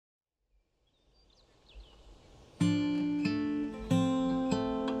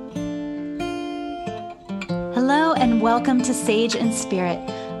welcome to Sage and Spirit,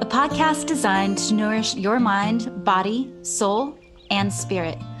 a podcast designed to nourish your mind, body, soul, and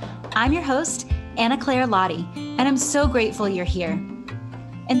spirit. I'm your host, Anna Claire Lottie, and I'm so grateful you're here.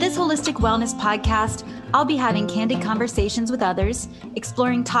 In this holistic wellness podcast, I'll be having candid conversations with others,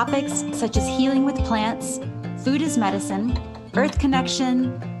 exploring topics such as healing with plants, food as medicine, earth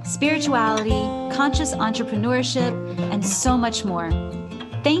connection, spirituality, conscious entrepreneurship, and so much more.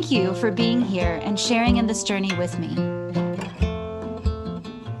 Thank you for being here and sharing in this journey with me.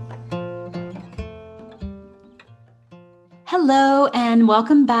 Hello, and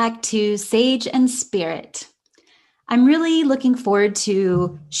welcome back to Sage and Spirit. I'm really looking forward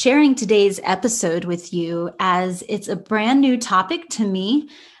to sharing today's episode with you as it's a brand new topic to me,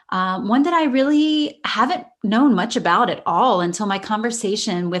 one that I really haven't known much about at all until my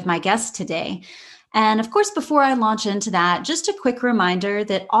conversation with my guest today. And of course, before I launch into that, just a quick reminder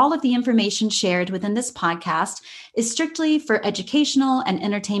that all of the information shared within this podcast is strictly for educational and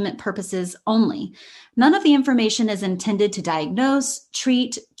entertainment purposes only. None of the information is intended to diagnose,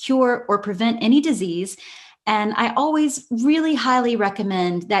 treat, cure, or prevent any disease. And I always really highly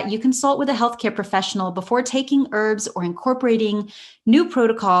recommend that you consult with a healthcare professional before taking herbs or incorporating new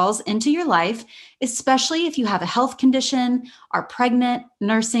protocols into your life, especially if you have a health condition, are pregnant,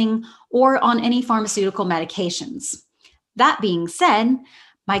 nursing, or on any pharmaceutical medications. That being said,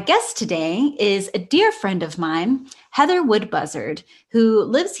 my guest today is a dear friend of mine, Heather Wood-Buzzard, who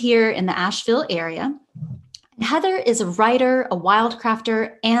lives here in the Asheville area. Heather is a writer, a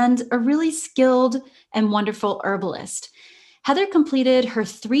wildcrafter, and a really skilled and wonderful herbalist. Heather completed her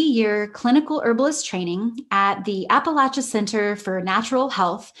 3-year clinical herbalist training at the Appalachia Center for Natural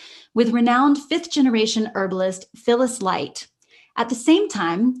Health with renowned 5th-generation herbalist Phyllis Light. At the same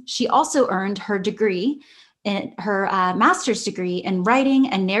time, she also earned her master's degree in writing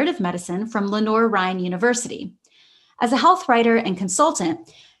and narrative medicine from Lenoir-Rhyne University. As a health writer and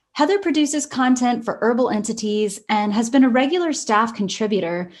consultant, Heather produces content for herbal entities and has been a regular staff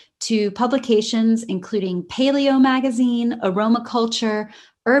contributor to publications including Paleo Magazine, Aroma Culture,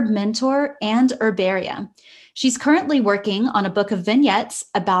 Herb Mentor, and Herbaria. She's currently working on a book of vignettes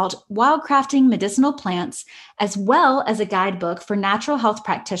about wildcrafting medicinal plants, as well as a guidebook for natural health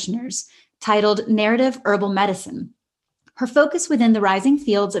practitioners titled Narrative Herbal Medicine. Her focus within the rising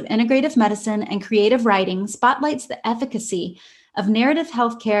fields of integrative medicine and creative writing spotlights the efficacy of narrative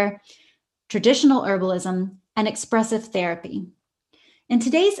healthcare, traditional herbalism, and expressive therapy. In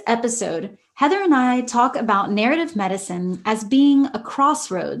today's episode, Heather and I talk about narrative medicine as being a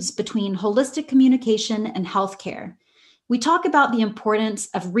crossroads between holistic communication and healthcare. We talk about the importance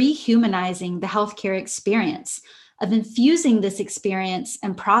of rehumanizing the healthcare experience, of infusing this experience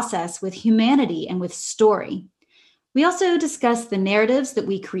and process with humanity and with story. We also discuss the narratives that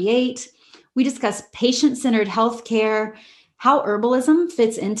we create. We discuss patient-centered healthcare, how herbalism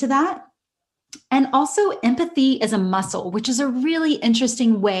fits into that, and also empathy as a muscle, which is a really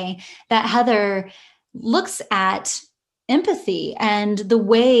interesting way that Heather looks at empathy and the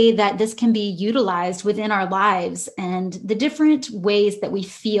way that this can be utilized within our lives and the different ways that we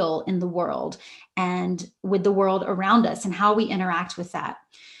feel in the world and with the world around us and how we interact with that.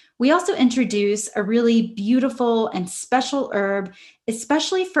 We also introduce a really beautiful and special herb,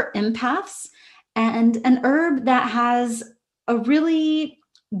 especially for empaths, and an herb that has a really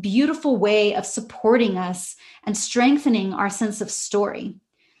beautiful way of supporting us and strengthening our sense of story.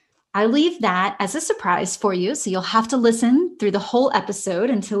 I leave that as a surprise for you, so you'll have to listen through the whole episode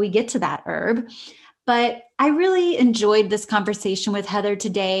until we get to that herb. But I really enjoyed this conversation with Heather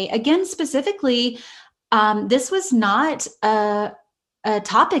today. Again, specifically, this was not a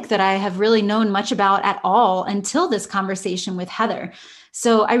topic that I have really known much about at all until this conversation with Heather.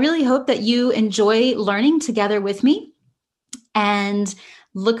 So I really hope that you enjoy learning together with me and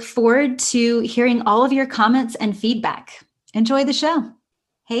look forward to hearing all of your comments and feedback. Enjoy the show.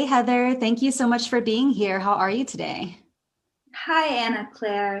 Hey, Heather, thank you so much for being here. How are you today? Hi, Anna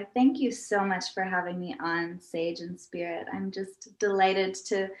Claire. Thank you so much for having me on Sage and Spirit. I'm just delighted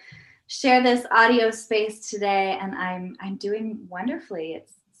to share this audio space today, and I'm doing wonderfully.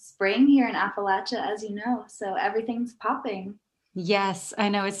 It's spring here in Appalachia, as you know, so everything's popping. Yes, I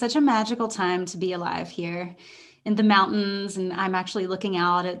know. It's such a magical time to be alive here in the mountains, and I'm actually looking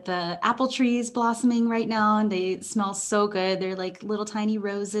out at the apple trees blossoming right now, and they smell so good. They're like little tiny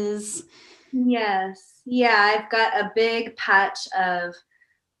roses. Yes. Yeah, I've got a big patch of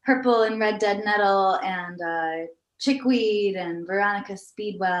purple and red dead nettle and chickweed and Veronica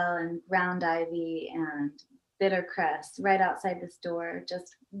speedwell and ground ivy and bittercress right outside this door,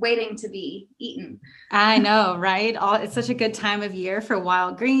 just waiting to be eaten. I know, right? It's such a good time of year for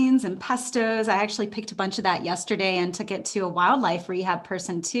wild greens and pestos. I actually picked a bunch of that yesterday and took it to a wildlife rehab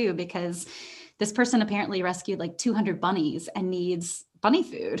person too, because this person apparently rescued like 200 bunnies and needs bunny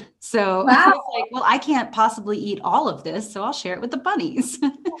food. So I Wow. was like, well, I can't possibly eat all of this, so I'll share it with the bunnies.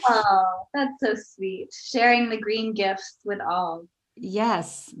 Oh, that's so sweet. Sharing the green gifts with all.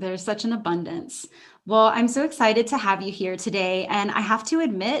 Yes, there's such an abundance. Well, I'm so excited to have you here today. And I have to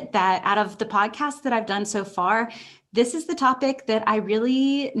admit that out of the podcasts that I've done so far, this is the topic that I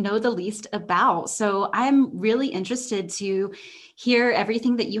really know the least about. So I'm really interested to hear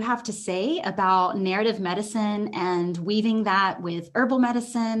everything that you have to say about narrative medicine and weaving that with herbal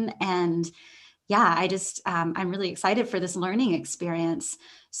medicine. And yeah, I'm really excited for this learning experience.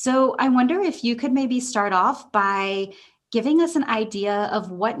 So I wonder if you could maybe start off by giving us an idea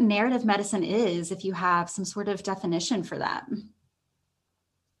of what narrative medicine is, if you have some sort of definition for that.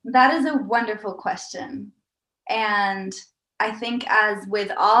 That is a wonderful question. And I think, as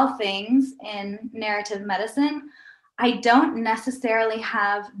with all things in narrative medicine, I don't necessarily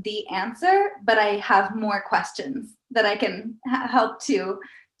have the answer, but I have more questions that I can help to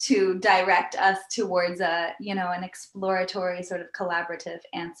direct us towards an exploratory sort of collaborative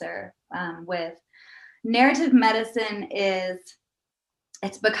answer with. Narrative medicine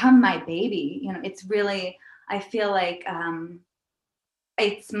it's become my baby. It's really, I feel like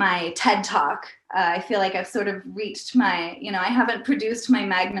it's my TED talk. I feel like I've sort of reached I haven't produced my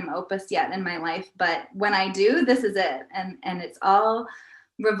magnum opus yet in my life, but when I do, this is it. And it's all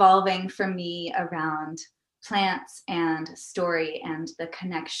revolving for me around plants and story and the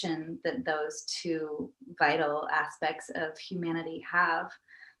connection that those two vital aspects of humanity have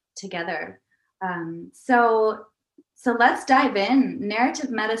together. So let's dive in.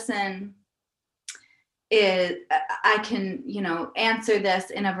 Narrative medicine is, I can, answer this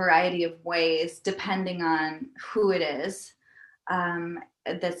in a variety of ways depending on who it is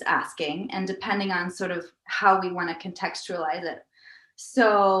that's asking, and depending on sort of how we want to contextualize it.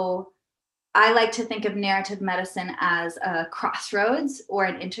 So I like to think of narrative medicine as a crossroads or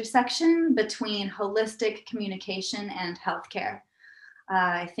an intersection between holistic communication and healthcare.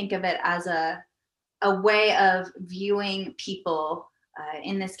 I think of it as a way of viewing people,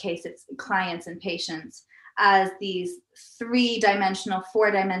 in this case, it's clients and patients, as these 3-dimensional,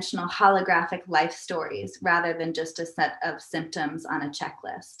 4-dimensional holographic life stories rather than just a set of symptoms on a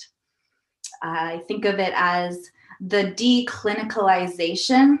checklist. I think of it as the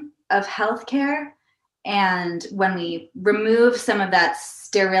declinicalization of healthcare. And when we remove some of that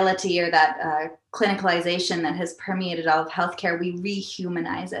sterility or that clinicalization that has permeated all of healthcare, we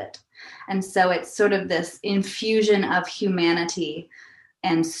rehumanize it. And so it's sort of this infusion of humanity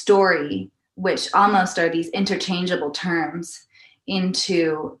and story, which almost are these interchangeable terms,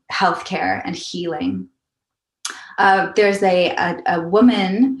 into healthcare and healing. There's a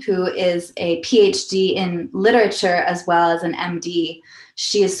woman who is a PhD in literature as well as an MD.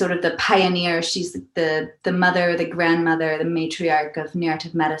 She is sort of the pioneer. She's the mother, the grandmother, the matriarch of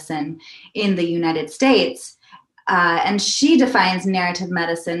narrative medicine in the United States. And she defines narrative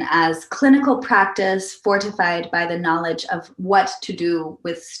medicine as clinical practice fortified by the knowledge of what to do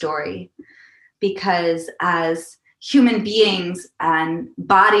with story. Because as human beings and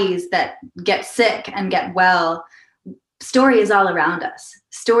bodies that get sick and get well, story is all around us.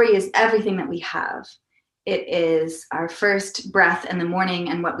 Story is everything that we have. It is our first breath in the morning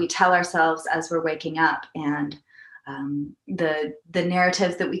and what we tell ourselves as we're waking up, and the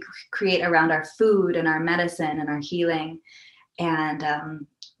narratives that we create around our food and our medicine and our healing, and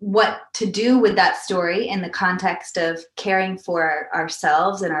what to do with that story in the context of caring for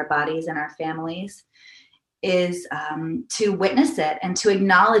ourselves and our bodies and our families is to witness it and to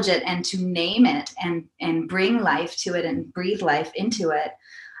acknowledge it and to name it and bring life to it and breathe life into it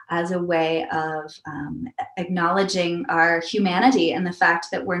as a way of acknowledging our humanity and the fact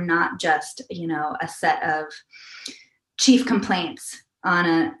that we're not just, a set of chief complaints on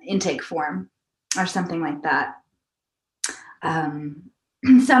an intake form or something like that.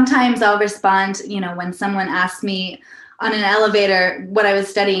 Sometimes I'll respond, when someone asks me on an elevator what I was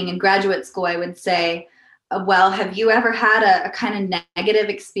studying in graduate school, I would say, well, have you ever had a kind of negative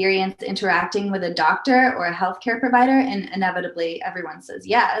experience interacting with a doctor or a healthcare provider? And inevitably everyone says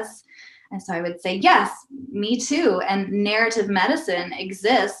yes. And so I would say, yes, me too. And narrative medicine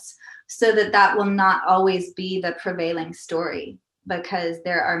exists so that will not always be the prevailing story, because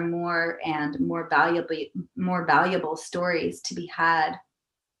there are more and more valuable stories to be had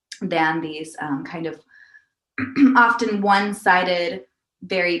than these kind of often one-sided,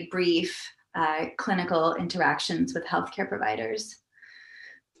 very brief clinical interactions with healthcare providers.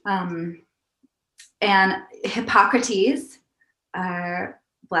 Um, and Hippocrates,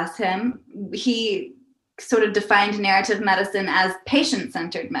 bless him, he sort of defined narrative medicine as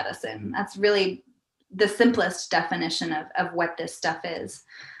patient-centered medicine. That's really the simplest definition of what this stuff is.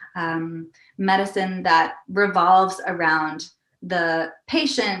 Medicine that revolves around the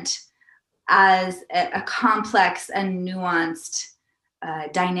patient as a complex and nuanced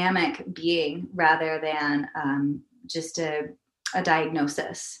dynamic being rather than just a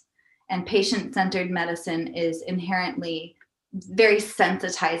diagnosis. And patient-centered medicine is inherently very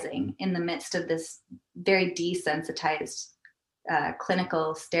sensitizing in the midst of this very desensitized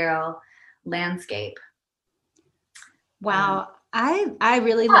clinical sterile landscape. Wow. I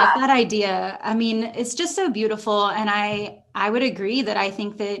really love that idea. I mean, it's just so beautiful. And I would agree that I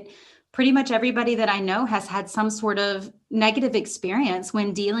think that pretty much everybody that I know has had some sort of negative experience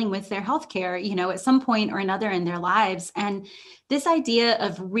when dealing with their healthcare, at some point or another in their lives. And this idea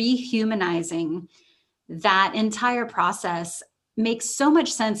of rehumanizing that entire process makes so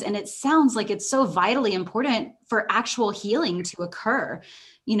much sense. And it sounds like it's so vitally important for actual healing to occur,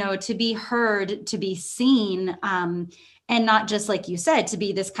 to be heard, to be seen. And not just, like you said, to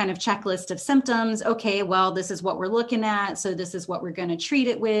be this kind of checklist of symptoms. Okay, well, this is what we're looking at. So this is what we're going to treat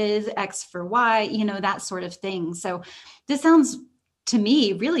it with, X for Y, that sort of thing. So this sounds to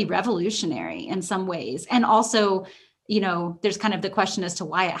me really revolutionary in some ways. And also, there's kind of the question as to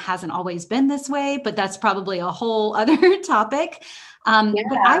why it hasn't always been this way, but that's probably a whole other topic.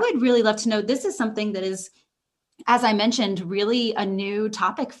 But I would really love to know, this is something that is, as I mentioned, really a new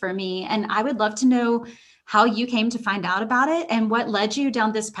topic for me. And I would love to know how you came to find out about it and what led you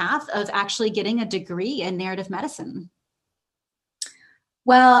down this path of actually getting a degree in narrative medicine.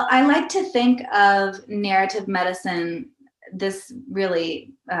 Well, I like to think of narrative medicine, this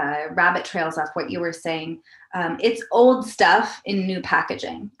really rabbit trails off what you were saying. It's old stuff in new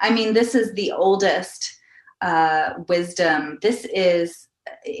packaging. I mean, this is the oldest wisdom. This is,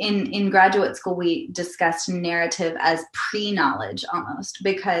 in graduate school, we discussed narrative as pre-knowledge almost,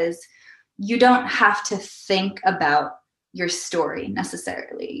 because you don't have to think about your story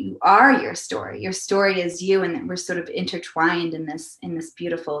necessarily. You are your story. Your story is you, and we're sort of intertwined in this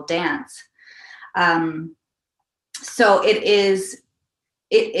beautiful dance. So it is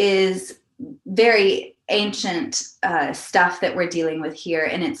very ancient stuff that we're dealing with here,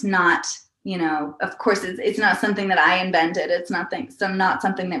 and it's not, of course, it's not something that I invented. It's not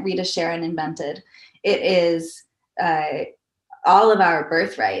something that Rita Sharon invented. It is all of our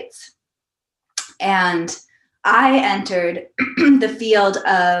birthrights. And I entered the field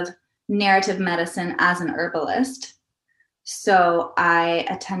of narrative medicine as an herbalist. So I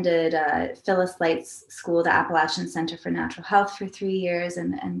attended Phyllis Light's school, the Appalachian Center for Natural Health, for 3 years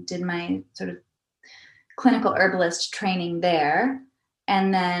and did my sort of clinical herbalist training there,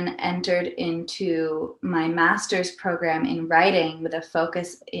 and then entered into my master's program in writing with a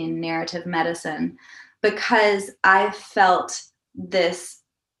focus in narrative medicine, because I felt this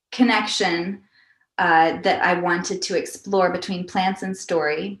connection that I wanted to explore between plants and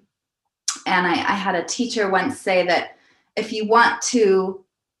story. And I had a teacher once say that if you want to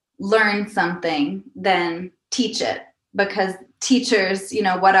learn something, then teach it, because teachers,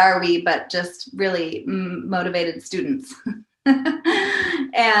 what are we but just really motivated students?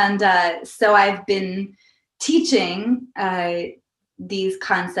 And so I've been teaching these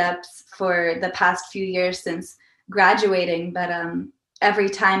concepts for the past few years since graduating, but every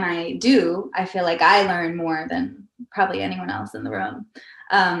time I do, I feel like I learn more than probably anyone else in the room.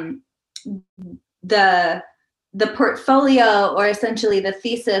 The portfolio, or essentially the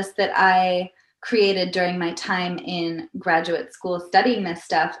thesis that I created during my time in graduate school studying this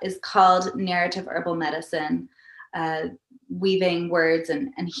stuff, is called Narrative Herbal Medicine, weaving words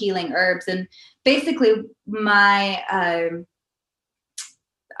and healing herbs. And basically my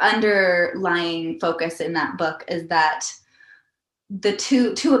underlying focus in that book is that the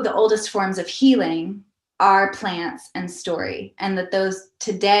two of the oldest forms of healing are plants and story, and that those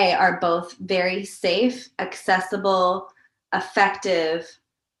today are both very safe, accessible, effective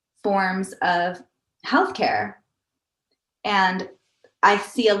forms of healthcare. And I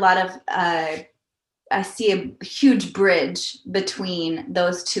see a huge bridge between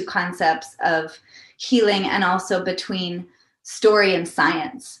those two concepts of healing, and also between story and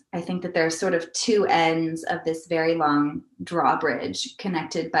science. I think that there are sort of two ends of this very long drawbridge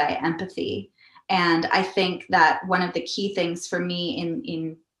connected by empathy. And I think that one of the key things for me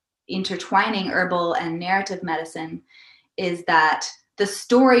in intertwining herbal and narrative medicine is that the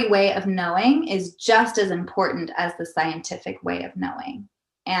story way of knowing is just as important as the scientific way of knowing.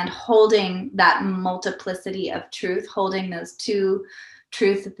 And holding that multiplicity of truth, holding those two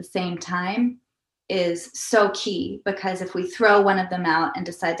truths at the same time is so key, because if we throw one of them out and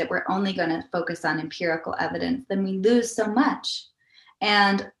decide that we're only going to focus on empirical evidence, then we lose so much.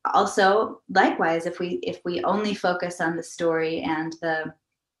 And also, likewise, if we only focus on the story and the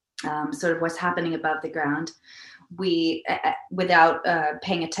sort of what's happening above the ground, we without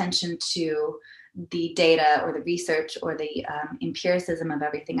paying attention to the data or the research or the empiricism of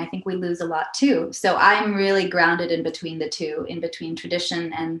everything, I think we lose a lot too. So I'm really grounded in between the two, in between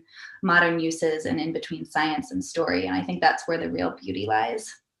tradition and modern uses, and in between science and story. And I think that's where the real beauty lies.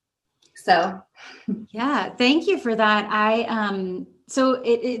 So yeah, thank you for that. So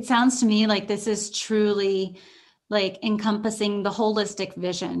it sounds to me like this is truly like encompassing the holistic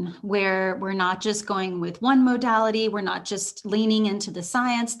vision, where we're not just going with one modality, we're not just leaning into the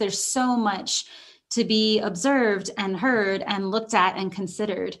science. There's so much to be observed and heard and looked at and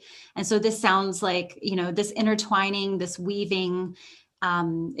considered. And so this sounds like, this intertwining, this weaving,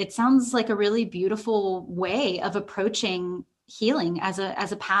 it sounds like a really beautiful way of approaching healing as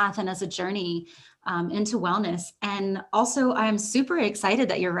a path and as a journey into wellness. And also, I'm super excited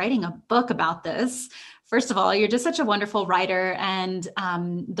that you're writing a book about this. First of all, you're just such a wonderful writer, and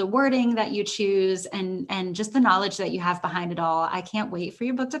the wording that you choose and just the knowledge that you have behind it all. I can't wait for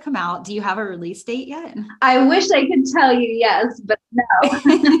your book to come out. Do you have a release date yet? I wish I could tell you yes, but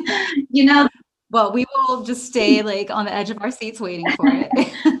no. Well, we will just stay like on the edge of our seats waiting for it.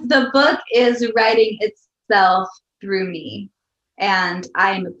 The book is writing itself through me. And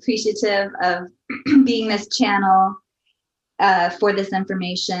I am appreciative of being this channel for this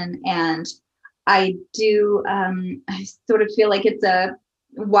information. And I sort of feel like it's a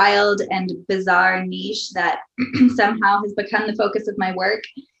wild and bizarre niche that somehow has become the focus of my work.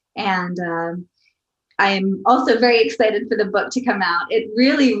 And I am also very excited for the book to come out. It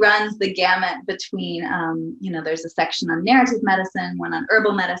really runs the gamut between, there's a section on narrative medicine, one on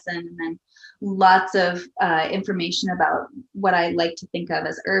herbal medicine, and then lots of information about what I like to think of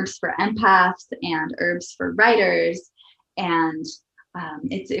as herbs for empaths and herbs for writers. And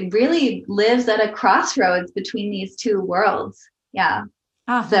it really lives at a crossroads between these two worlds. Yeah.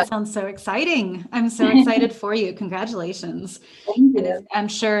 Oh, that sounds so exciting. I'm so excited for you. Congratulations. Thank you. And I'm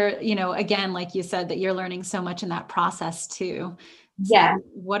sure, again, like you said, that you're learning so much in that process too. So yeah.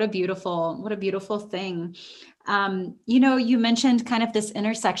 What a beautiful thing. You mentioned kind of this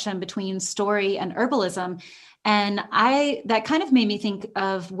intersection between story and herbalism. And that kind of made me think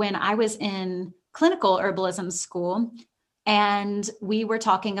of when I was in clinical herbalism school, and we were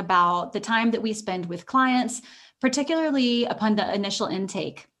talking about the time that we spend with clients, particularly upon the initial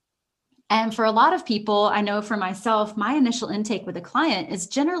intake. And for a lot of people, I know for myself, my initial intake with a client is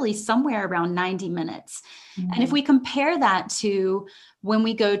generally somewhere around 90 minutes. Mm-hmm. And if we compare that to when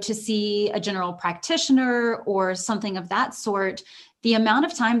we go to see a general practitioner or something of that sort, the amount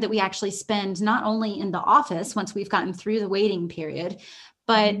of time that we actually spend not only in the office once we've gotten through the waiting period,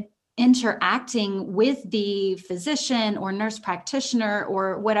 but interacting with the physician or nurse practitioner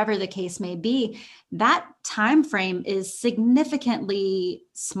or whatever the case may be, that time frame is significantly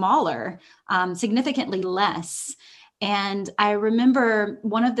smaller, significantly less. And I remember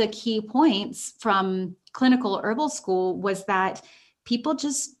one of the key points from clinical herbal school was that people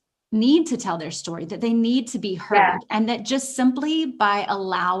just need to tell their story, that they need to be heard, and that just simply by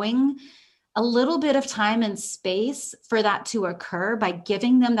allowing a little bit of time and space for that to occur, by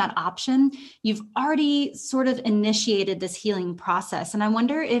giving them that option, you've already sort of initiated this healing process. And I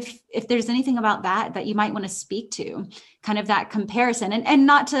wonder if there's anything about that you might want to speak to, kind of that comparison, and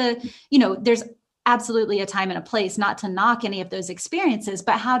not to, there's absolutely a time and a place, not to knock any of those experiences,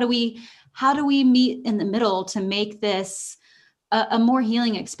 but how do we meet in the middle to make this a more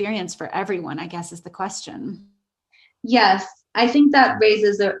healing experience for everyone, I guess is the question. Yes. I think that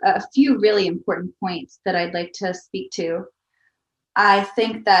raises a few really important points that I'd like to speak to. I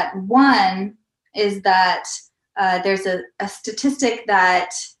think that one is that there's a statistic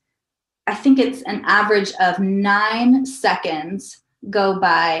that I think it's an average of 9 seconds go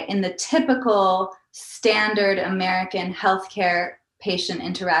by in the typical standard American healthcare patient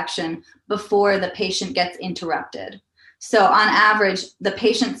interaction before the patient gets interrupted. So on average, the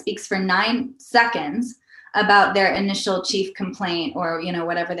patient speaks for 9 seconds about their initial chief complaint or,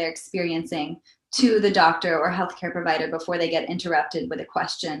 whatever they're experiencing to the doctor or healthcare provider before they get interrupted with a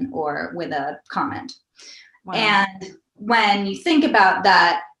question or with a comment. Wow. And when you think about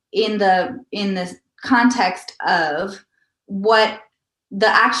that in the context of what the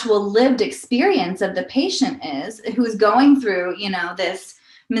actual lived experience of the patient is, who's going through, this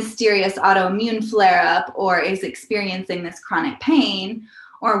mysterious autoimmune flare-up or is experiencing this chronic pain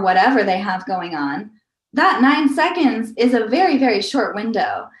or whatever they have going on, that 9 seconds is a very, very short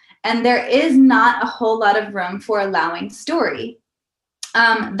window. And there is not a whole lot of room for allowing story.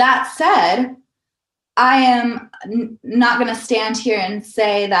 That said, I am not going to stand here and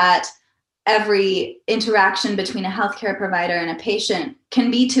say that every interaction between a healthcare provider and a patient can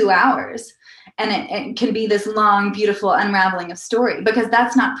be 2 hours. And it can be this long, beautiful unraveling of story, because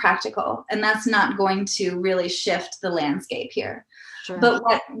that's not practical. And that's not going to really shift the landscape here. Sure. But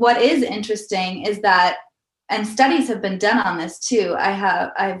what is interesting is that, and studies have been done on this too,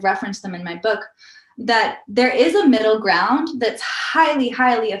 I've referenced them in my book, that there is a middle ground that's highly,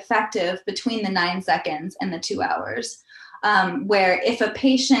 highly effective between the 9 seconds and the 2 hours, where if a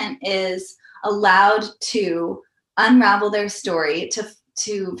patient is allowed to unravel their story,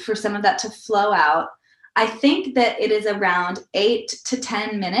 for some of that to flow out, I think that it is around 8 to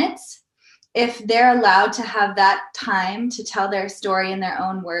 10 minutes. If they're allowed to have that time to tell their story in their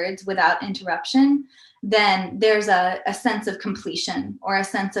own words without interruption, then there's a sense of completion, or a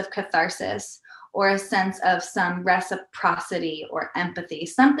sense of catharsis, or a sense of some reciprocity or empathy.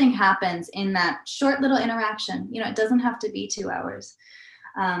 Something happens in that short little interaction. It doesn't have to be 2 hours.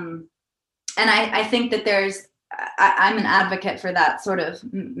 And I think that I'm an advocate for that sort of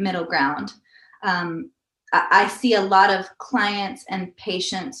middle ground. I see a lot of clients and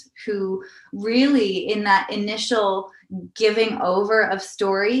patients who really, in that initial giving over of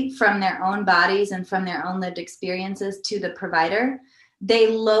story from their own bodies and from their own lived experiences to the provider, they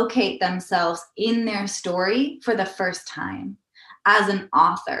locate themselves in their story for the first time as an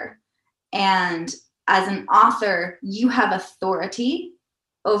author. And as an author, you have authority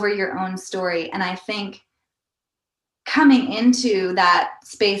over your own story. And I think coming into that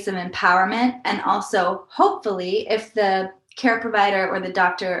space of empowerment, and also hopefully if the care provider or the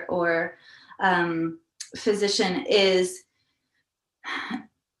doctor or physician is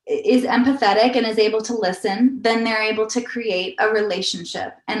empathetic and is able to listen, then they're able to create a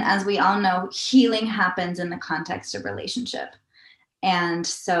relationship. And as we all know, healing happens in the context of relationship. And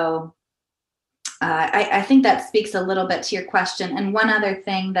so I think that speaks a little bit to your question. And one other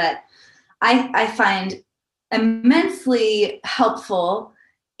thing that I find immensely helpful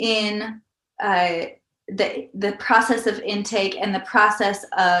in the process of intake and the process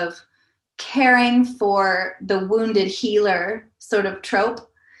of caring for the wounded healer sort of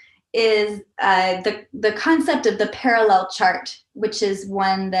trope is the concept of the parallel chart, which is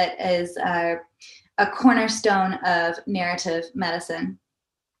one that is a cornerstone of narrative medicine.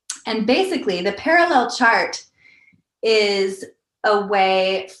 And basically, the parallel chart is a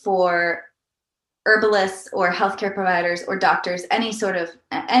way for herbalists or healthcare providers or doctors, any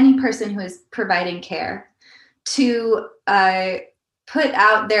person who is providing care, to put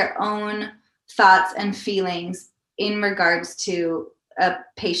out their own thoughts and feelings in regards to a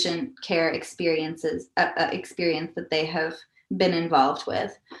patient care experience that they have been involved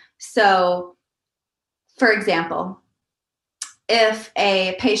with. So, for example, if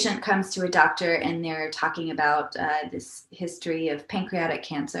a patient comes to a doctor and they're talking about this history of pancreatic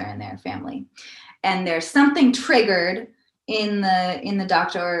cancer in their family, and there's something triggered in the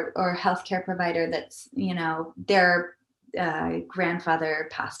doctor or healthcare provider that's, their grandfather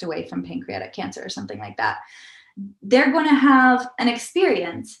passed away from pancreatic cancer or something like that, they're going to have an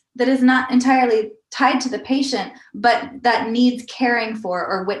experience that is not entirely tied to the patient, but that needs caring for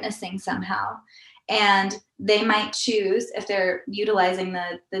or witnessing somehow. And they might choose, if they're utilizing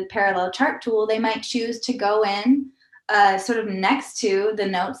the parallel chart tool, they might choose to go in sort of next to the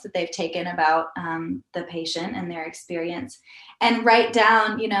notes that they've taken about the patient and their experience, and write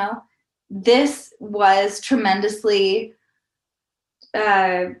down, this was tremendously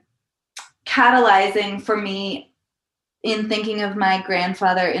catalyzing for me in thinking of my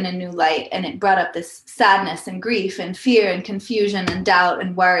grandfather in a new light. And it brought up this sadness and grief and fear and confusion and doubt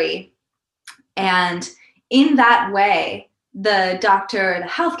and worry. And in that way, the doctor or the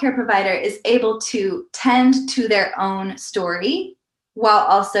healthcare provider is able to tend to their own story while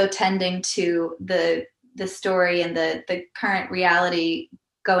also tending to the story and the current reality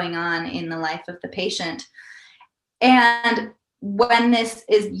going on in the life of the patient. And when this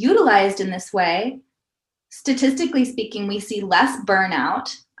is utilized in this way, statistically speaking, we see less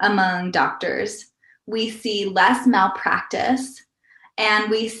burnout among doctors, we see less malpractice, and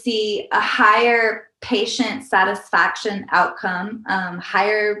we see a higher patient satisfaction outcome,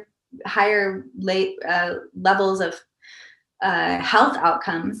 higher levels of health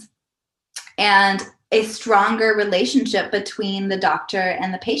outcomes, and a stronger relationship between the doctor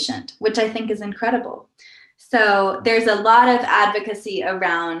and the patient, which I think is incredible. So there's a lot of advocacy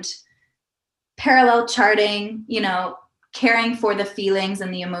around parallel charting, caring for the feelings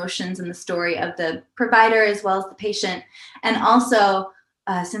and the emotions and the story of the provider as well as the patient. And also,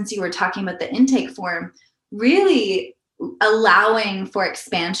 since you were talking about the intake form, really allowing for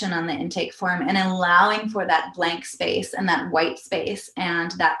expansion on the intake form and allowing for that blank space and that white space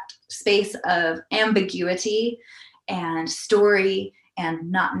and that space of ambiguity and story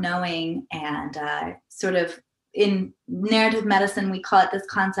and not knowing, and sort of in narrative medicine, we call it this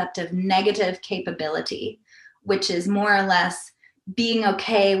concept of negative capability, which is more or less being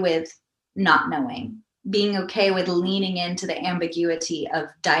okay with not knowing, being okay with leaning into the ambiguity of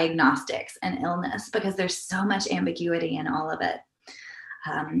diagnostics and illness, because there's so much ambiguity in all of it.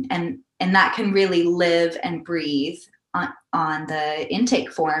 And that can really live and breathe on the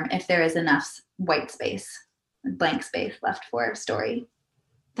intake form if there is enough white space, blank space left for story.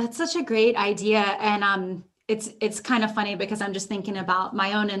 That's such a great idea. And it's kind of funny because I'm just thinking about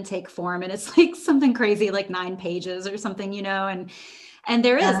my own intake form, and it's like something crazy, like 9 pages or something, and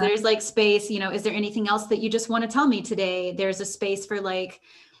there's like space, is there anything else that you just want to tell me today? There's a space for like,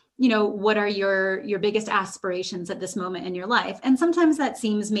 what are your biggest aspirations at this moment in your life? And sometimes that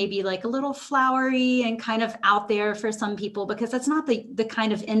seems maybe like a little flowery and kind of out there for some people, because that's not the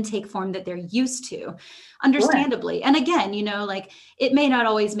kind of intake form that they're used to, understandably. Sure. And again, like it may not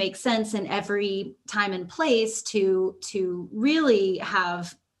always make sense in every time and place to really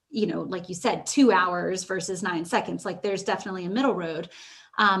have, like you said, 2 hours versus 9 seconds. Like there's definitely a middle road.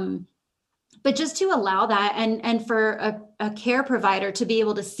 But just to allow that, and for a care provider to be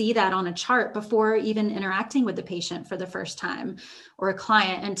able to see that on a chart before even interacting with the patient for the first time, or a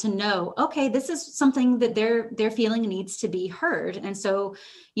client, and to know, okay, this is something that they're feeling needs to be heard. And so,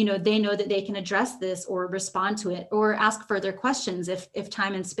 they know that they can address this or respond to it or ask further questions if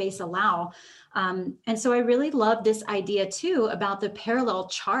time and space allow. And so I really love this idea too about the parallel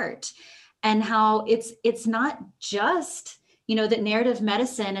chart, and how it's not just that narrative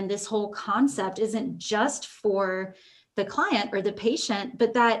medicine and this whole concept isn't just for the client or the patient,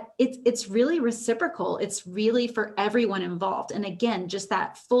 but that it's really reciprocal. It's really for everyone involved. And again, just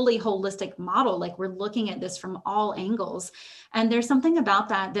that fully holistic model, like we're looking at this from all angles. And there's something about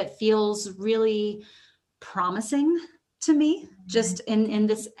that feels really promising to me, just in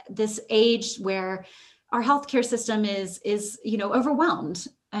this age where our healthcare system is overwhelmed.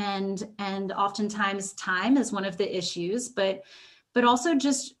 And oftentimes time is one of the issues, but also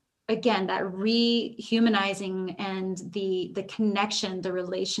just, again, that rehumanizing and the connection, the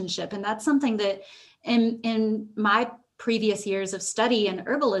relationship. And that's something that in my previous years of study in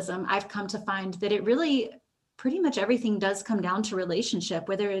herbalism, I've come to find that it really pretty much everything does come down to relationship,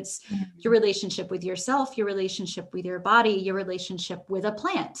 whether it's your relationship with yourself, your relationship with your body, your relationship with a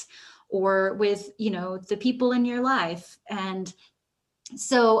plant, or with, the people in your life. And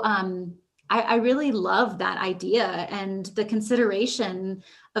so I really love that idea and the consideration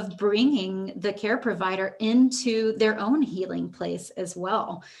of bringing the care provider into their own healing place as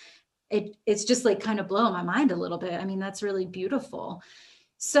well. It's just like kind of blowing my mind a little bit. I mean, that's really beautiful.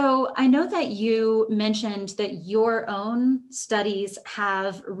 So I know that you mentioned that your own studies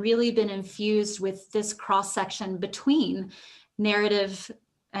have really been infused with this cross-section between narrative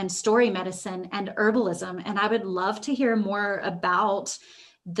and story medicine and herbalism. And I would love to hear more about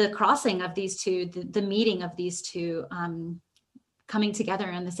the crossing of these two, the meeting of these two, coming together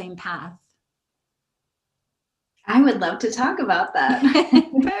in the same path. I would love to talk about that.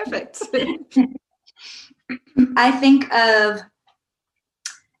 Perfect. I think of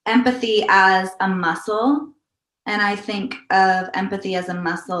empathy as a muscle, and I think of empathy as a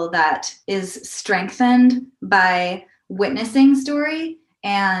muscle that is strengthened by witnessing story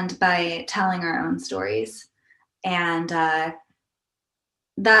and by telling our own stories. And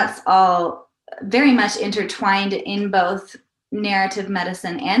that's all very much intertwined in both narrative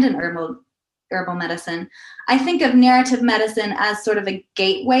medicine and in herbal medicine. I think of narrative medicine as sort of a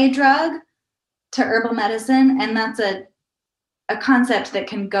gateway drug to herbal medicine, and that's a concept that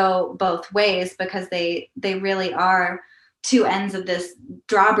can go both ways, because they really are two ends of this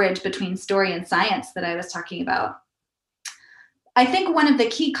drawbridge between story and science that I was talking about. I think one of the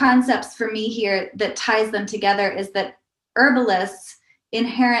key concepts for me here that ties them together is that herbalists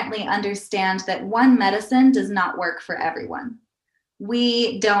inherently understand that one medicine does not work for everyone.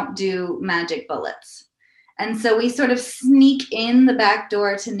 We don't do magic bullets. And so we sort of sneak in the back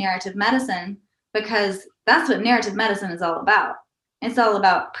door to narrative medicine, because that's what narrative medicine is all about. It's all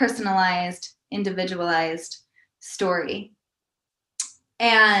about personalized, individualized story.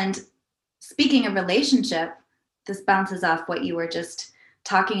 And speaking of relationship, this bounces off what you were just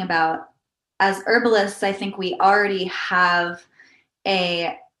talking about. As herbalists, I think we already have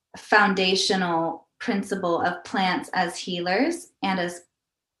a foundational principle of plants as healers and as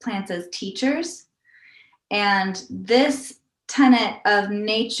plants as teachers. And this tenet of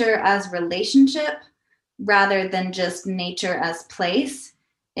nature as relationship rather than just nature as place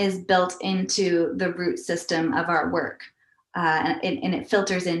is built into the root system of our work. And it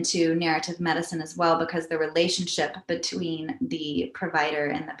filters into narrative medicine as well, because the relationship between the provider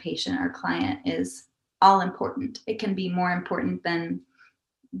and the patient or client is all important. It can be more important than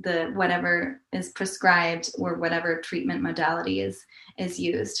the whatever is prescribed or whatever treatment modality is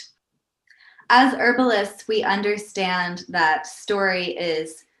used. As herbalists, we understand that story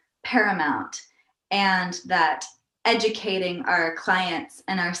is paramount and that educating our clients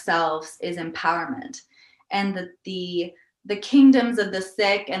and ourselves is empowerment, and that the kingdoms of the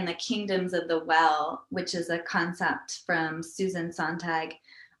sick and the kingdoms of the well, which is a concept from Susan Sontag,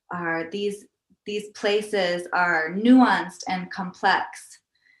 are these places are nuanced and complex,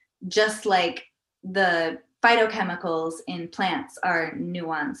 just like the phytochemicals in plants are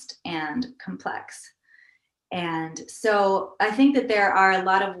nuanced and complex. And so I think that there are a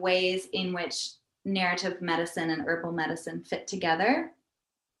lot of ways in which narrative medicine and herbal medicine fit together.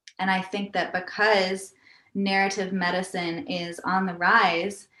 And I think that because narrative medicine is on the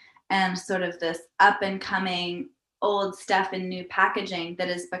rise and sort of this up and coming old stuff in new packaging that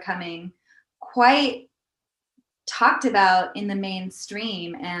is becoming quite talked about in the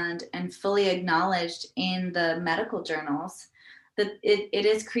mainstream and fully acknowledged in the medical journals, that it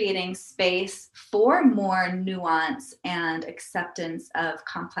is creating space for more nuance and acceptance of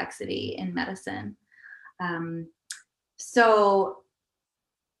complexity in medicine. So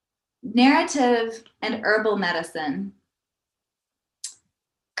narrative and herbal medicine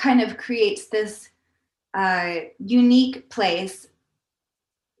kind of creates this unique place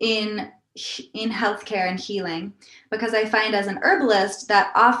in healthcare and healing, because I find as an herbalist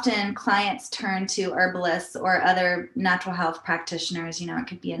that often clients turn to herbalists or other natural health practitioners. You know, it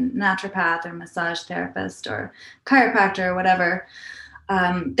could be a naturopath or massage therapist or chiropractor or whatever.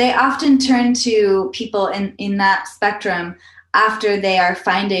 They often turn to people in that spectrum after they are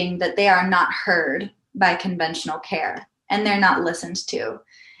finding that they are not heard by conventional care and they're not listened to.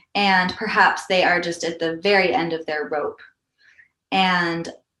 And perhaps they are just at the very end of their rope. And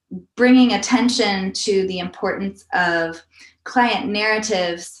bringing attention to the importance of client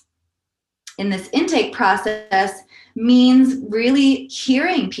narratives in this intake process means really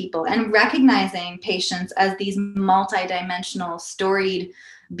hearing people and recognizing patients as these multidimensional, storied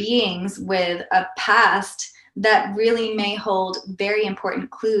beings with a past that really may hold very important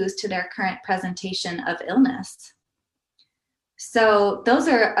clues to their current presentation of illness. So those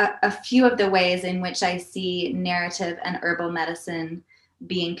are a few of the ways in which I see narrative and herbal medicine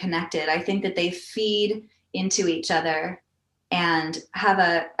being connected. I think that they feed into each other and have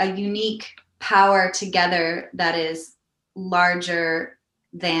a unique power together that is larger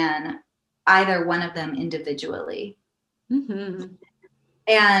than either one of them individually. Mm-hmm.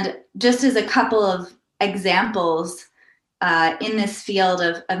 And just as a couple of examples in this field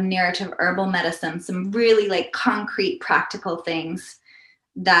of narrative herbal medicine, some really like concrete practical things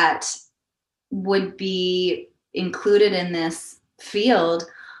that would be included in this field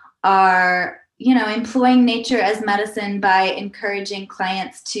are, you know, employing nature as medicine by encouraging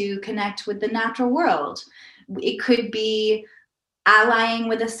clients to connect with the natural world. It could be allying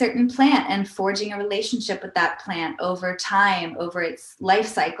with a certain plant and forging a relationship with that plant over time, over its life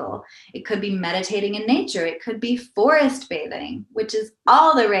cycle. It could be meditating in nature. It could be forest bathing, which is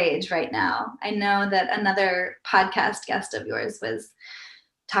all the rage right now. I know that another podcast guest of yours was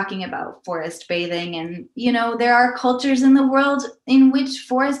talking about forest bathing, and you know, there are cultures in the world in which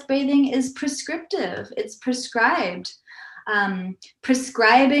forest bathing is prescriptive. It's prescribed.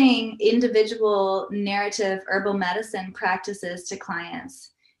 Prescribing individual narrative herbal medicine practices to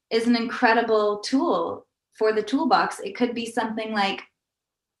clients is an incredible tool for the toolbox. It could be something like,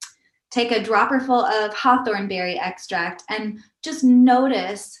 take a dropperful of hawthorn berry extract and just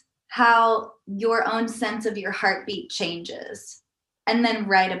notice how your own sense of your heartbeat changes, and then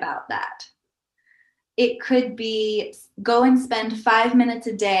write about that. It could be, go and spend 5 minutes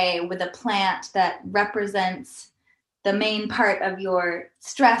a day with a plant that represents the main part of your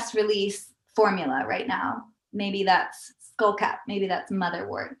stress release formula right now. Maybe that's skullcap, maybe that's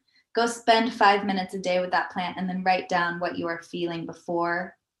motherwort. Go spend 5 minutes a day with that plant and then write down what you are feeling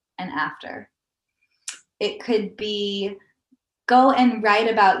before and after. It could be, go and write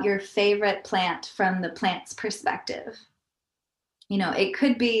about your favorite plant from the plant's perspective. You know, it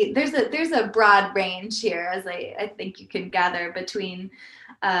could be, there's a broad range here, as I think you can gather, between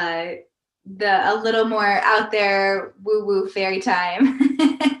a little more out there woo woo fairy time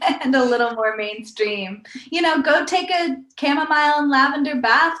and a little more mainstream. You know, go take a chamomile and lavender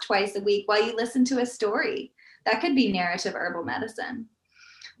bath twice a week while you listen to a story. That could be narrative herbal medicine.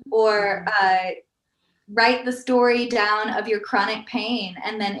 Or write the story down of your chronic pain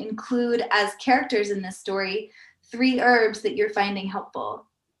and then include as characters in this story 3 herbs that you're finding helpful.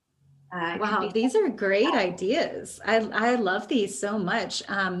 Wow, these are great ideas. I love these so much.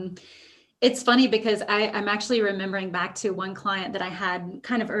 It's funny because I'm actually remembering back to one client that I had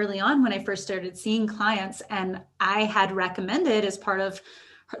kind of early on when I first started seeing clients, and I had recommended as part of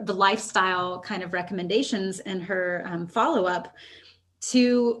the lifestyle kind of recommendations in her follow-up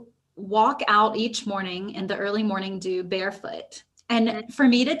to walk out each morning in the early morning dew barefoot. And for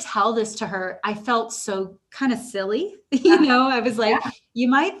me to tell this to her, I felt so kind of silly. I was like, you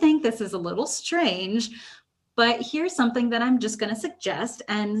might think this is a little strange, but here's something that I'm just going to suggest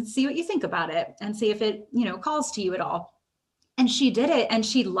and see what you think about it and see if it, calls to you at all. And she did it and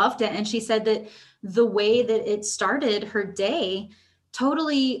she loved it. And she said that the way that it started her day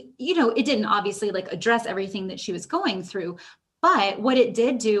totally, it didn't obviously like address everything that she was going through, but what it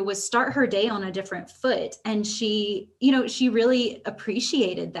did do was start her day on a different foot. And she really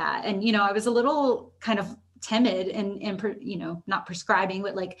appreciated that. And, I was a little kind of timid and not prescribing,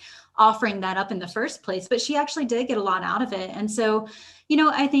 but like offering that up in the first place, but she actually did get a lot out of it. And so,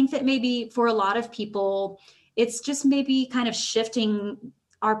 I think that maybe for a lot of people, it's just maybe kind of shifting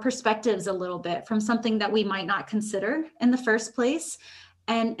our perspectives a little bit from something that we might not consider in the first place,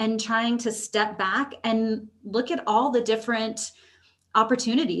 and trying to step back and look at all the different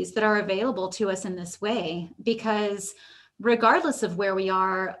opportunities that are available to us in this way. Because regardless of where we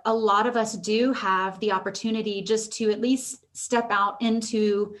are, a lot of us do have the opportunity just to at least step out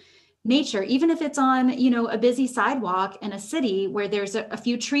into nature, even if it's on, a busy sidewalk in a city where there's a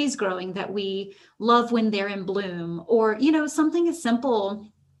few trees growing that we love when they're in bloom, or, something as simple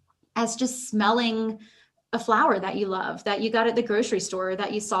as just smelling a flower that you love, that you got at the grocery store,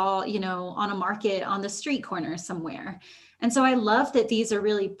 that you saw, on a market on the street corner somewhere. And so I love that these are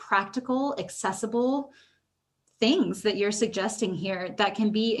really practical, accessible things that you're suggesting here that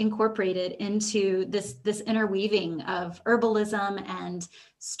can be incorporated into this interweaving of herbalism and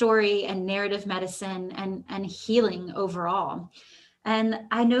story and narrative medicine and healing overall. And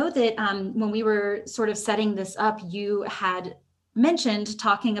I know that when we were sort of setting this up, you had mentioned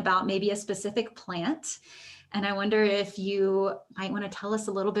talking about maybe a specific plant. And I wonder if you might want to tell us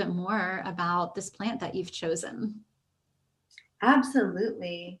a little bit more about this plant that you've chosen.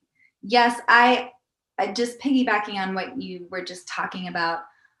 Absolutely. Yes, I just piggybacking on what you were just talking about,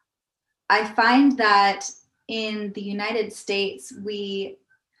 I find that in the United States, we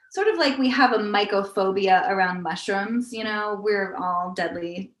sort of like we have a mycophobia around mushrooms. We're all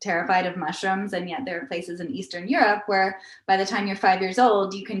deadly terrified of mushrooms, and yet there are places in Eastern Europe where by the time you're 5 years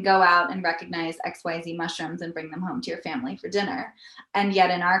old, you can go out and recognize XYZ mushrooms and bring them home to your family for dinner. And yet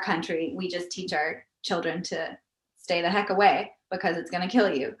in our country, we just teach our children to stay the heck away because it's going to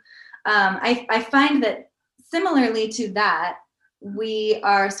kill you. I find that similarly to that, we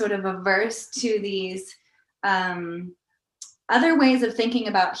are sort of averse to these other ways of thinking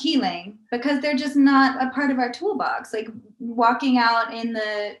about healing because they're just not a part of our toolbox. Like walking out in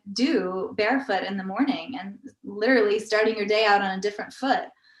the dew barefoot in the morning and literally starting your day out on a different foot.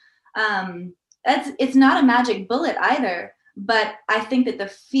 It's not a magic bullet either, but I think that the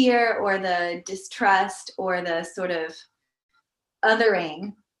fear or the distrust or the sort of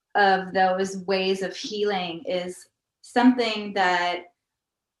othering of those ways of healing is something that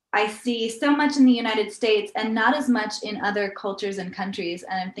I see so much in the United States and not as much in other cultures and countries.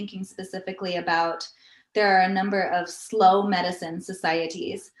 And I'm thinking specifically about, there are a number of slow medicine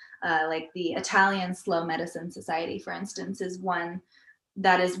societies, like the Italian Slow Medicine Society, for instance, is one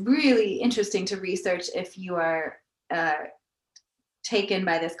that is really interesting to research if you are taken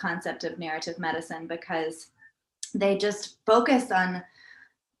by this concept of narrative medicine, because they just focus on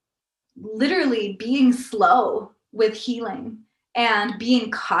literally being slow with healing and being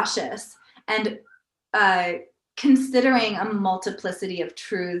cautious and considering a multiplicity of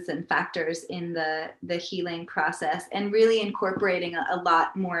truths and factors in the healing process, and really incorporating a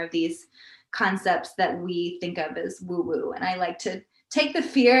lot more of these concepts that we think of as woo-woo. And I like to take the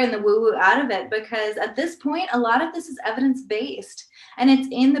fear and the woo-woo out of it, because at this point, a lot of this is evidence-based, and it's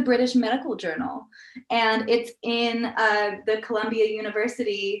in the British Medical Journal, and it's in the Columbia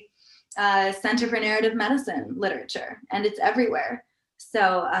University Center for Narrative Medicine literature, and it's everywhere.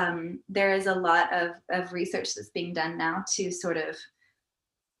 So there is a lot of research that's being done now to sort of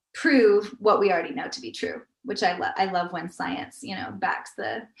prove what we already know to be true. which I love when science, backs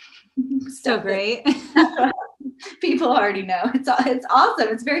the so great. People already know. It's awesome.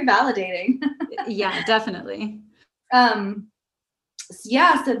 It's very validating. Yeah, definitely.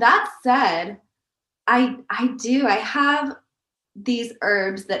 Yeah. So that said, I have these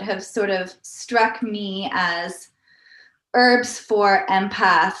herbs that have sort of struck me as herbs for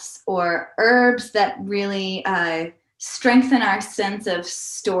empaths, or herbs that really strengthen our sense of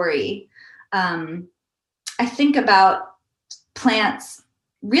story. I think about plants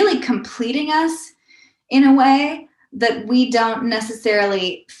really completing us in a way that we don't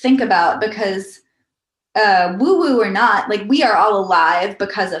necessarily think about, because woo-woo or not, like, we are all alive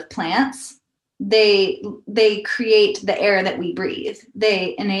because of plants. They create the air that we breathe.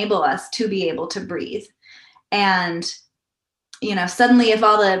 They enable us to be able to breathe. And suddenly, if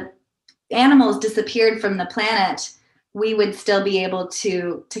all the animals disappeared from the planet, we would still be able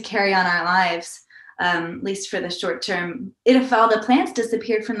to carry on our lives, at least for the short term. If all the plants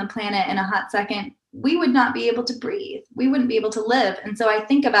disappeared from the planet in a hot second, we would not be able to breathe. We wouldn't be able to live. And so I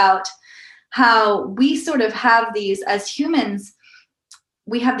think about how we sort of have these, as humans,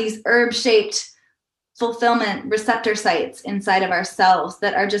 we have these herb-shaped fulfillment receptor sites inside of ourselves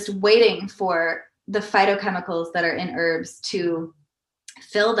that are just waiting for the phytochemicals that are in herbs to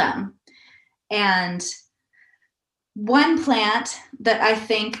fill them. And one plant that I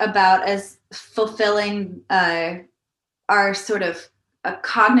think about as fulfilling our sort of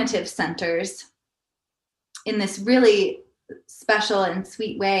cognitive centers in this really special and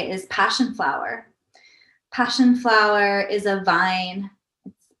sweet way is passion flower. Passion flower is a vine.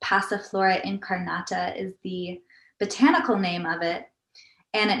 Passiflora incarnata is the botanical name of it.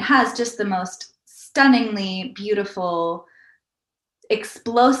 And it has just the most stunningly beautiful,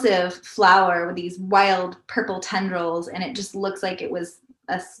 explosive flower with these wild purple tendrils. And it just looks like it was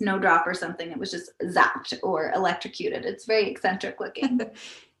a snowdrop or something. It was just zapped or electrocuted. It's very eccentric looking.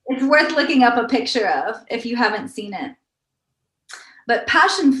 It's worth looking up a picture of if you haven't seen it. But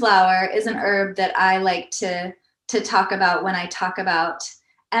passion flower is an herb that I like to talk about when I talk about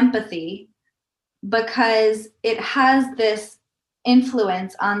empathy, because it has this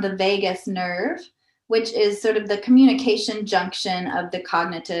influence on the vagus nerve, which is sort of the communication junction of the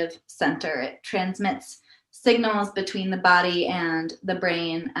cognitive center. It transmits signals between the body and the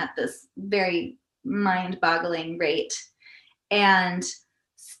brain at this very mind-boggling rate. And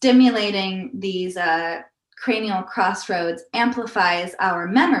stimulating these cranial crossroads amplifies our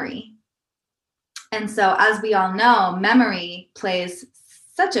memory. And so, as we all know, memory plays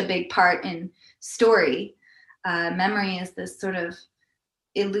such a big part in story. Memory is this sort of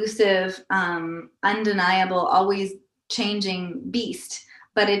elusive, undeniable, always changing beast,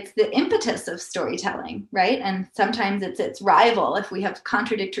 but it's the impetus of storytelling, right? And sometimes it's its rival if we have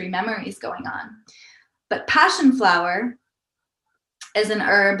contradictory memories going on. But passion flower is an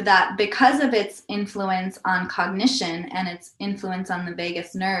herb that, because of its influence on cognition and its influence on the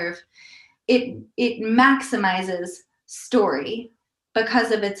vagus nerve, it maximizes story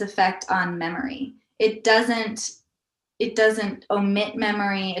because of its effect on memory. It doesn't omit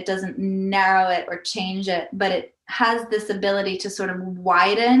memory, it doesn't narrow it or change it, but it has this ability to sort of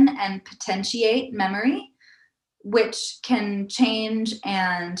widen and potentiate memory, which can change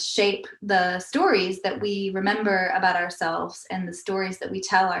and shape the stories that we remember about ourselves and the stories that we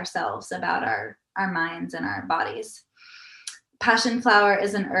tell ourselves about our minds and our bodies. Passion flower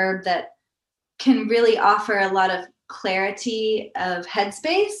is an herb that can really offer a lot of clarity of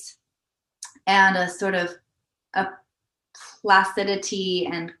headspace and a sort of a placidity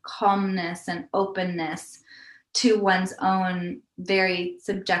and calmness and openness to one's own very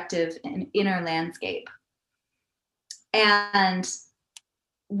subjective and inner landscape. And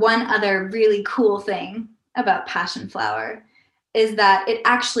one other really cool thing about passion flower is that it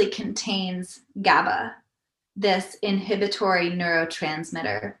actually contains GABA, this inhibitory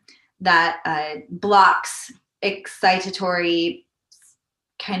neurotransmitter that blocks excitatory,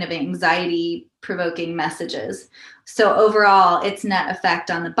 kind of anxiety-provoking messages. So overall, its net effect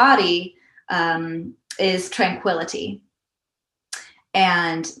on the body is tranquility.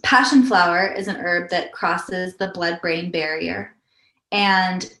 And passion flower is an herb that crosses the blood-brain barrier.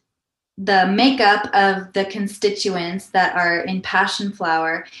 And the makeup of the constituents that are in passion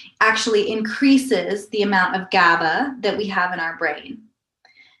flower actually increases the amount of GABA that we have in our brain.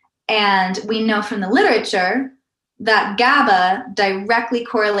 And we know from the literature that GABA directly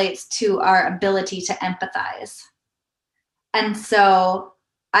correlates to our ability to empathize. And so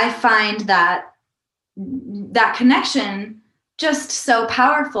I find that connection just so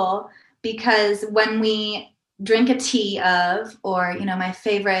powerful, because when we drink a tea of, or, my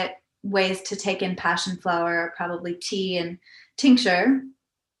favorite ways to take in passion flower are probably tea and tincture.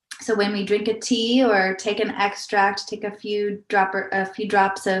 So when we drink a tea or take an extract, take a few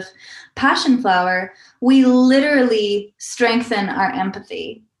drops of passion flower, we literally strengthen our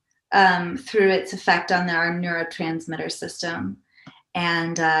empathy through its effect on our neurotransmitter system.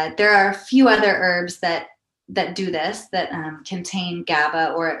 And there are a few other herbs that do this, that contain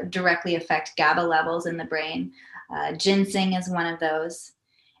GABA or directly affect GABA levels in the brain. Ginseng is one of those,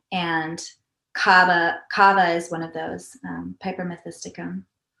 and kava is one of those, Piper methysticum,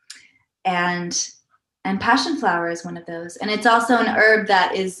 and passion flower is one of those. And it's also an herb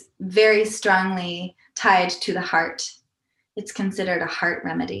that is very strongly tied to the heart. It's considered a heart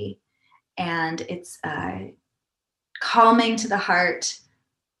remedy, and it's calming to the heart,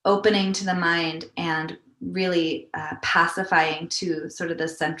 opening to the mind, and really pacifying to sort of the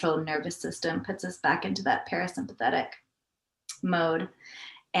central nervous system, puts us back into that parasympathetic mode.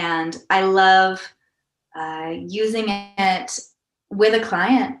 And I love using it with a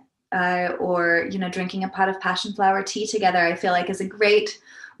client, or drinking a pot of passion flower tea together. I feel like is a great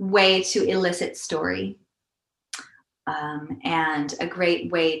way to elicit story, and a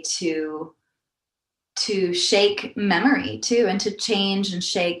great way to shake memory too, and to change and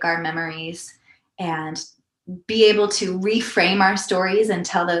shake our memories, and be able to reframe our stories and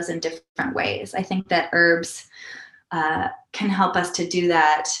tell those in different ways. I think that herbs can help us to do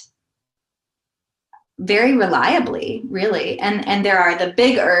that very reliably, really. And there are the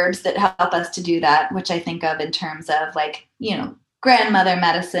big herbs that help us to do that, which I think of in terms of like, grandmother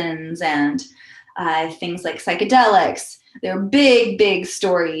medicines and things like psychedelics. They're big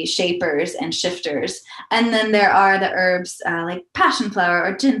story shapers and shifters. And then there are the herbs like passion flower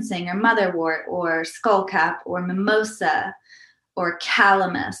or ginseng or motherwort or skullcap or mimosa or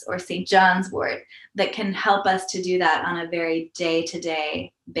calamus or St. John's wort that can help us to do that on a very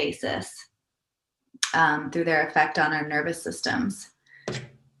day-to-day basis, through their effect on our nervous systems.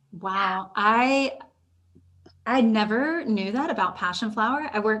 Wow. I never knew that about passion flower.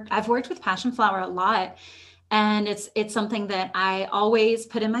 I've worked with passion flower a lot, and it's something that I always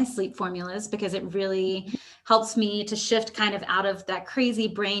put in my sleep formulas because it really helps me to shift kind of out of that crazy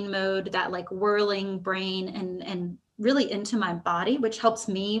brain mode, that like whirling brain, and really into my body, which helps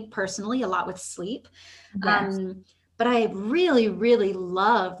me personally a lot with sleep. Yes. But I really, really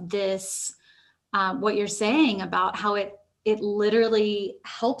love this, what you're saying about how it literally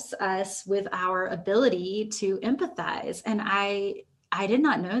helps us with our ability to empathize. And I did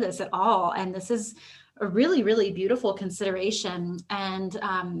not know this at all. And this is a really, really beautiful consideration.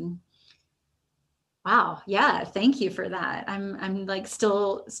 And wow, yeah, thank you for that. I'm like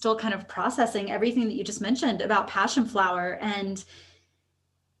still kind of processing everything that you just mentioned about passion flower, and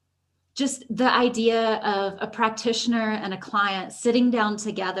just the idea of a practitioner and a client sitting down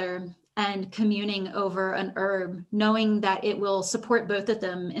together and communing over an herb, knowing that it will support both of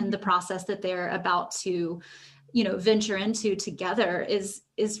them in the process that they're about to, venture into together, is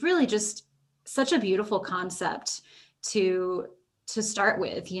really just such a beautiful concept to start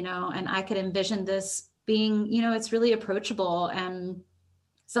with, and I could envision this being, it's really approachable and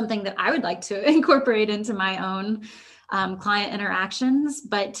something that I would like to incorporate into my own client interactions.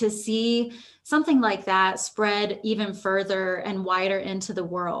 But to see something like that spread even further and wider into the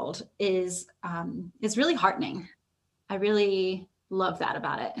world is really heartening. I really love that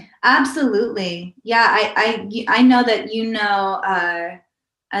about it. Absolutely. Yeah, I know that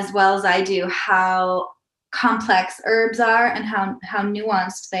as well as I do how complex herbs are and how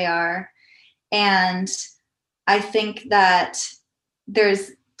nuanced they are. And I think that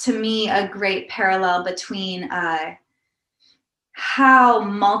there's, to me, a great parallel between how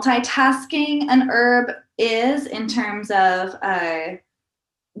multitasking an herb is in terms of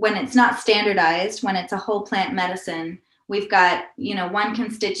when it's not standardized, when it's a whole plant medicine. We've got, one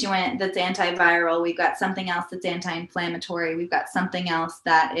constituent that's antiviral. We've got something else that's anti-inflammatory. We've got something else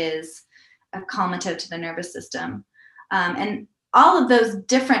that is calmative to the nervous system. And all of those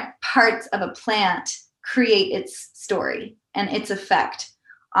different parts of a plant create its story and its effect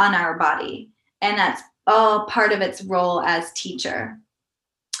on our body. And that's all part of its role as teacher.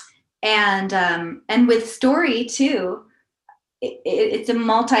 And with story too, it's a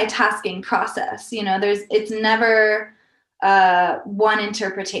multitasking process. It's never one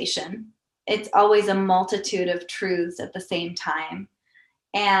interpretation. It's always a multitude of truths at the same time.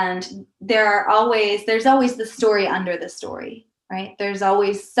 And there's always the story under the story, right? There's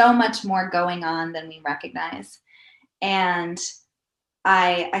always so much more going on than we recognize. And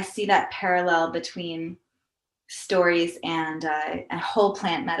I see that parallel between stories and a whole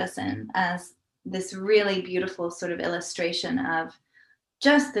plant medicine as this really beautiful sort of illustration of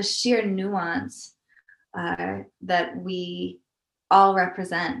just the sheer nuance that we all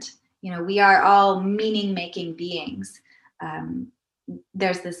represent. You know, we are all meaning-making beings.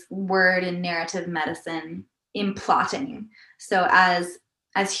 There's this word in narrative medicine, implotting. So as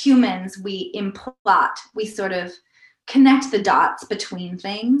humans, we implot, we sort of connect the dots between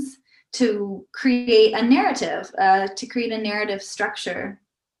things to create a narrative, structure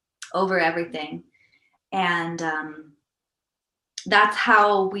over everything. And that's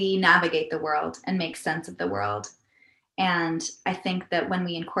how we navigate the world and make sense of the world. And I think that when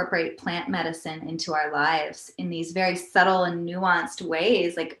we incorporate plant medicine into our lives in these very subtle and nuanced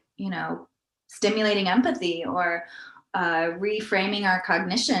ways, like, you know, stimulating empathy or reframing our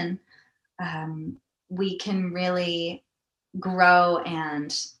cognition, we can really grow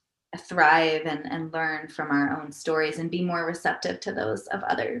and thrive and learn from our own stories and be more receptive to those of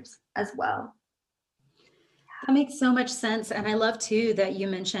others as well. That makes so much sense. And I love too that you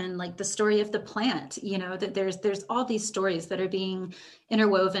mentioned like the story of the plant, you know, that there's all these stories that are being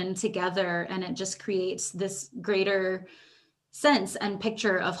interwoven together, and it just creates this greater sense and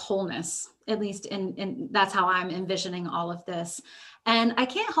picture of wholeness, at least in that's how I'm envisioning all of this. And I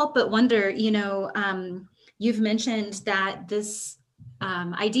can't help but wonder, you know, you've mentioned that this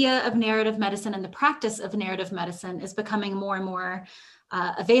idea of narrative medicine and the practice of narrative medicine is becoming more and more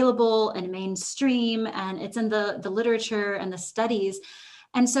available and mainstream, and it's in the literature and the studies.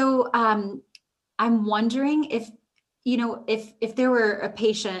 And so I'm wondering if, you know, if there were a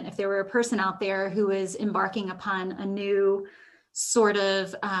patient, if there were a person out there who is embarking upon a new sort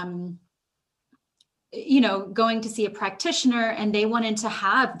of, you know, going to see a practitioner and they wanted to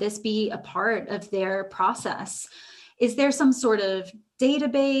have this be a part of their process, is there some sort of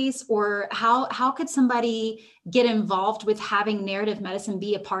database, or how could somebody get involved with having narrative medicine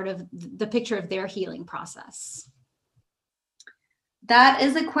be a part of the picture of their healing process? That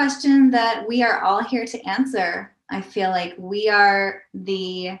is a question that we are all here to answer. I feel like we are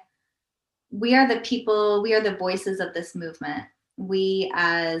the people, we are the voices of this movement. We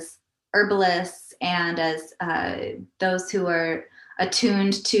as herbalists and as those who are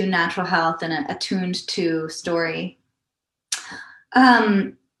attuned to natural health and attuned to story.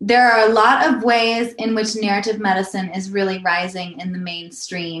 There are a lot of ways in which narrative medicine is really rising in the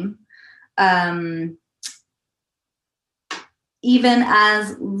mainstream. Even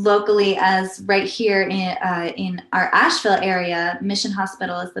as locally as right here in our Asheville area, Mission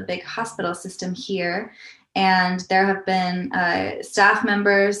Hospital is the big hospital system here. And there have been staff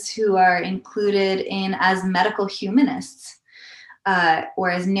members who are included in as medical humanists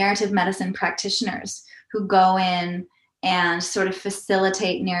or as narrative medicine practitioners who go in and sort of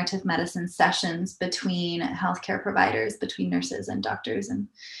facilitate narrative medicine sessions between healthcare providers, between nurses and doctors. And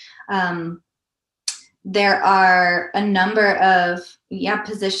there are a number of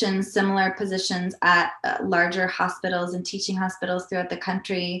positions, similar positions at larger hospitals and teaching hospitals throughout the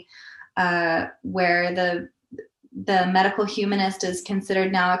country, where the medical humanist is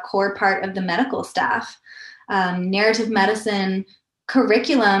considered now a core part of the medical staff. Narrative medicine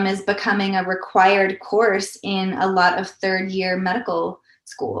curriculum is becoming a required course in a lot of third-year medical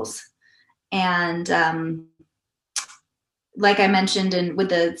schools. And like I mentioned, with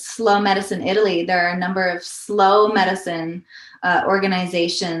the Slow Medicine Italy, there are a number of slow medicine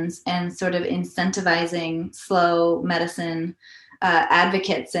organizations and sort of incentivizing slow medicine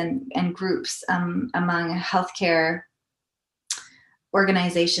advocates and groups among healthcare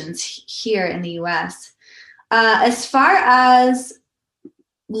organizations here in the US. As far as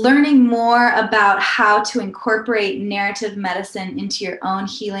learning more about how to incorporate narrative medicine into your own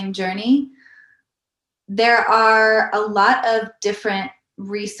healing journey, there are a lot of different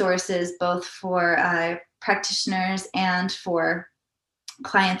resources, both for practitioners and for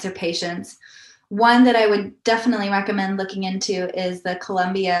clients or patients. One that I would definitely recommend looking into is the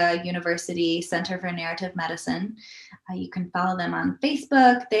Columbia University Center for Narrative Medicine. You can follow them on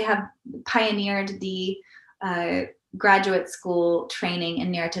Facebook. They have pioneered the graduate school training in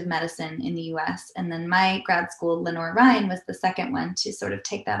narrative medicine in the US. And then my grad school, Lenoir-Rhyne, was the second one to sort of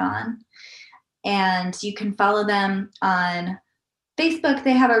take that on. And you can follow them on Facebook.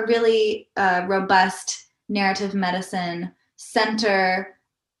 They have a really robust narrative medicine center.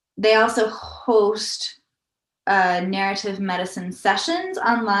 They also host narrative medicine sessions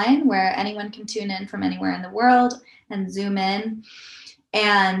online where anyone can tune in from anywhere in the world and Zoom in.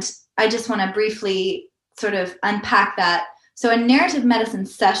 And I just want to briefly sort of unpack that. So a narrative medicine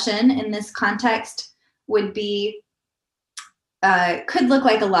session in this context would be, could look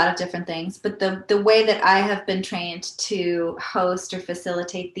like a lot of different things, but the way that I have been trained to host or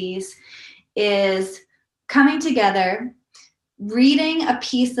facilitate these is coming together, reading a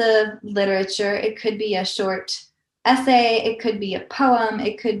piece of literature. It could be a short essay, it could be a poem,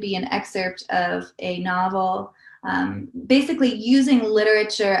 it could be an excerpt of a novel. Basically using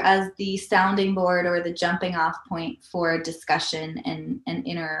literature as the sounding board or the jumping off point for discussion and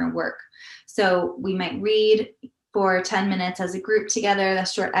inner work. So we might read for 10 minutes as a group together, a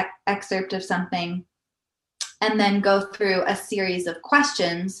short excerpt of something, and then go through a series of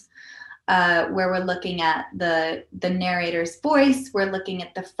questions where we're looking at the narrator's voice, we're looking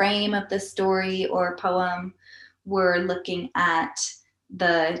at the frame of the story or poem, we're looking at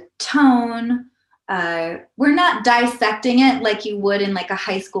the tone. We're not dissecting it like you would in like a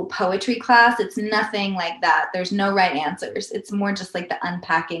high school poetry class. It's nothing like that. There's no right answers. It's more just like the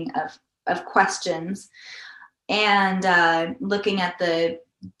unpacking of questions and looking at the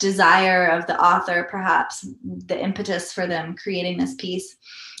desire of the author, perhaps the impetus for them creating this piece.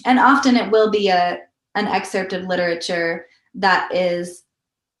 And often it will be an excerpt of literature that is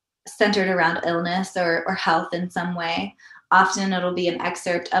centered around illness or health in some way. Often it'll be an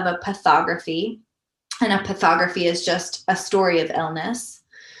excerpt of a pathography, and a pathography is just a story of illness.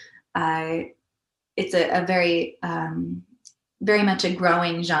 It's a very, very much a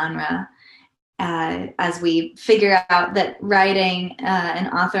growing genre as we figure out that writing and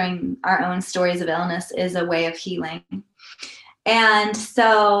authoring our own stories of illness is a way of healing. And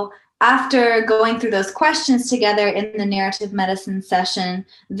so after going through those questions together in the narrative medicine session,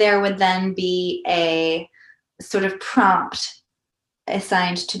 there would then be a sort of prompt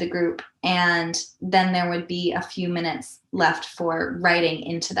assigned to the group. And then there would be a few minutes left for writing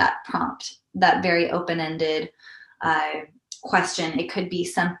into that prompt, that very open-ended question. It could be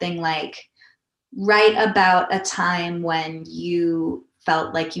something like, write about a time when you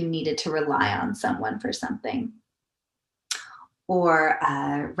felt like you needed to rely on someone for something. Or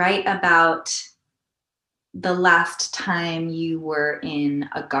write about the last time you were in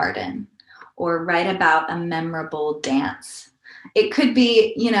a garden, or write about a memorable dance. It could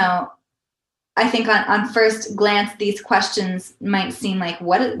be, I think on first glance, these questions might seem like,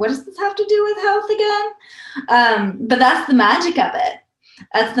 what does this have to do with health again? But that's the magic of it.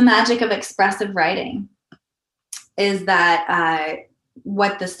 That's the magic of expressive writing, is that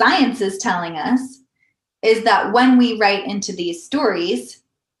what the science is telling us is that when we write into these stories,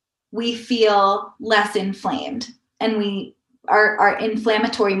 we feel less inflamed, and our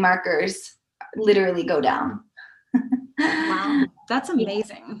inflammatory markers literally go down. Wow, that's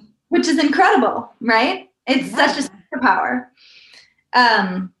amazing. Which is incredible, right? It's such a superpower.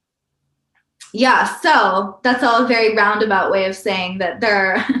 So that's all a very roundabout way of saying that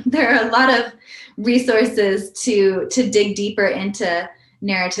there are a lot of resources to dig deeper into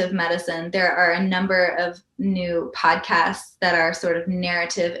narrative medicine. There are a number of new podcasts that are sort of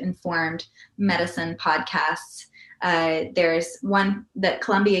narrative informed medicine podcasts. There's one that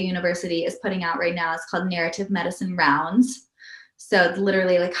Columbia University is putting out right now. It's called Narrative Medicine Rounds. So it's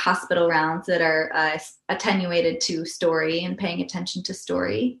literally like hospital rounds that are attenuated to story and paying attention to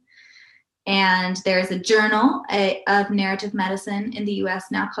story. And there's a journal of narrative medicine in the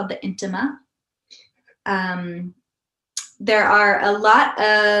US now called the Intima. There are a lot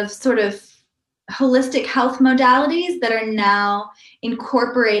of sort of holistic health modalities that are now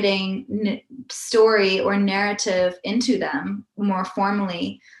incorporating story or narrative into them more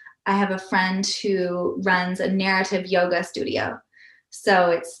formally. I have a friend who runs a narrative yoga studio.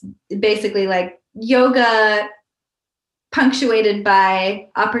 So it's basically like yoga punctuated by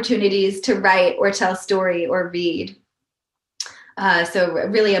opportunities to write or tell story or read. So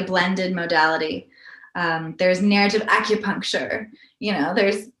really a blended modality. There's narrative acupuncture,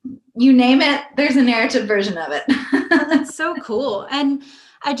 there's, you name it, there's a narrative version of it. Oh, that's so cool. And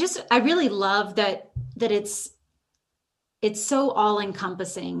I really love that it's so all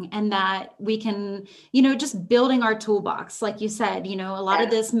encompassing, and that we can, just building our toolbox. Like you said, a lot of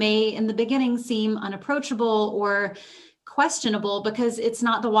this may in the beginning seem unapproachable or questionable because it's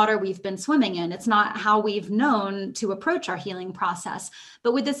not the water we've been swimming in. It's not how we've known to approach our healing process.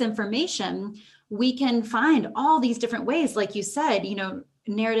 But with this information, we can find all these different ways, like you said,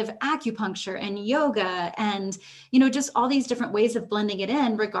 narrative acupuncture and yoga and, just all these different ways of blending it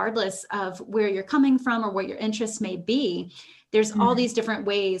in, regardless of where you're coming from or what your interests may be. There's all these different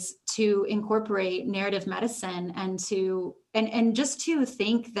ways to incorporate narrative medicine and just to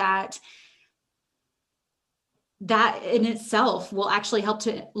think that in itself will actually help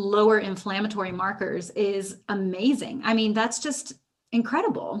to lower inflammatory markers is amazing. I mean, that's just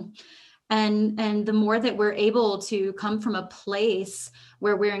incredible. And the more that we're able to come from a place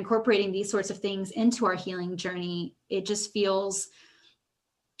where we're incorporating these sorts of things into our healing journey, it just feels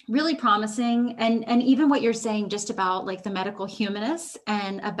really promising. And even what you're saying just about like the medical humanists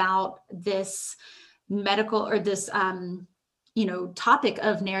and about this medical or this, topic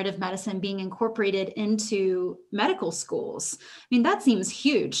of narrative medicine being incorporated into medical schools. I mean, that seems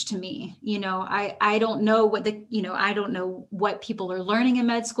huge to me. I don't know I don't know what people are learning in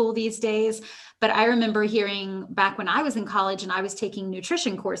med school these days, but I remember hearing back when I was in college and I was taking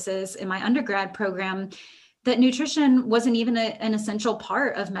nutrition courses in my undergrad program, that nutrition wasn't even an essential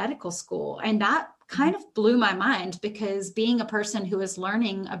part of medical school. And that kind of blew my mind, because being a person who is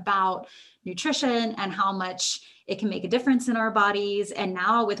learning about nutrition and how much it can make a difference in our bodies, and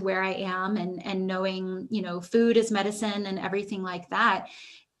now with where I am and knowing, food is medicine and everything like that,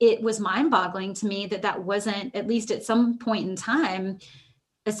 it was mind-boggling to me that wasn't, at least at some point in time,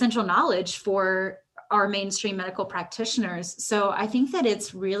 essential knowledge for our mainstream medical practitioners. So I think that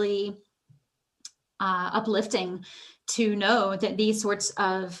it's really uplifting to know that these sorts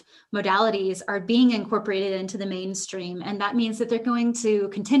of modalities are being incorporated into the mainstream. And that means that they're going to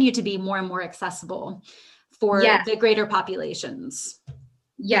continue to be more and more accessible for the greater populations.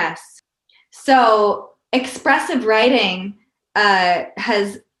 Yes. So expressive writing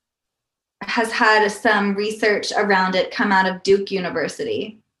has had some research around it come out of Duke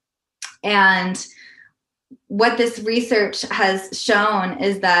University. And what this research has shown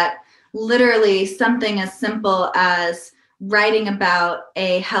is that literally something as simple as writing about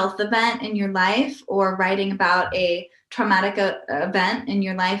a health event in your life, or writing about a traumatic event in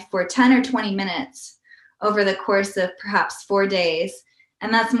your life for 10 or 20 minutes over the course of perhaps 4 days.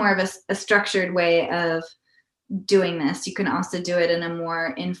 And that's more of a structured way of doing this. You can also do it in a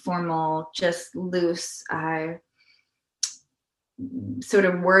more informal, just loose, sort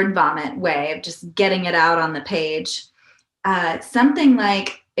of word vomit way of just getting it out on the page. Something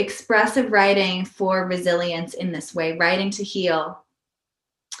like expressive writing for resilience in this way, writing to heal,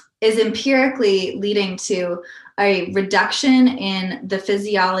 is empirically leading to a reduction in the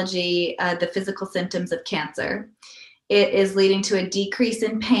physiology, the physical symptoms of cancer. It is leading to a decrease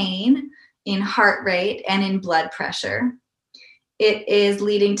in pain, in heart rate, and in blood pressure. It is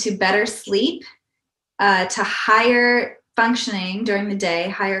leading to better sleep, to higher functioning during the day,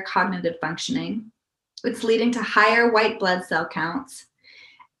 higher cognitive functioning. It's leading to higher white blood cell counts,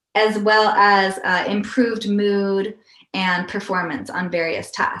 as well as improved mood and performance on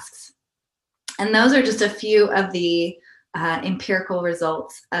various tasks. And those are just a few of the empirical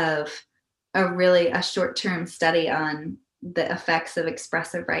results of a short-term study on the effects of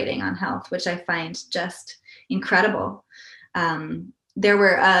expressive writing on health, which I find just incredible. There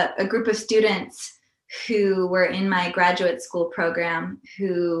were a group of students who were in my graduate school program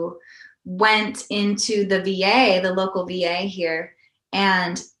who went into the VA, the local VA here,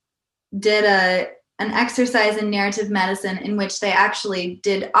 and did an exercise in narrative medicine in which they actually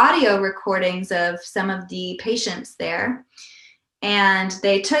did audio recordings of some of the patients there. And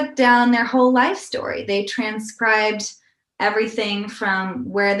they took down their whole life story. They transcribed everything from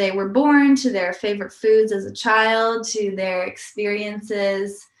where they were born to their favorite foods as a child to their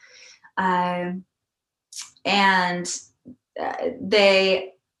experiences. And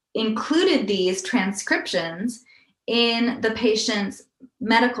they included these transcriptions in the patient's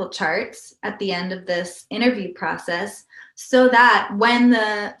medical charts at the end of this interview process, so that when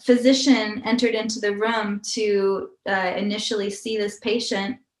the physician entered into the room to initially see this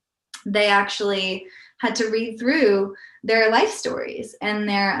patient, they actually had to read through their life stories and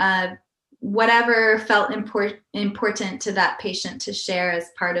their whatever felt important to that patient to share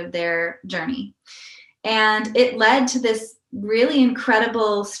as part of their journey. And it led to this really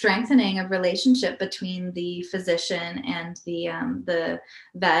incredible strengthening of relationship between the physician and the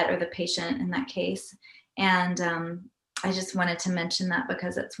vet, or the patient in that case. And I just wanted to mention that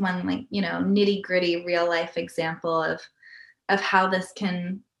because it's one nitty gritty real life example of how this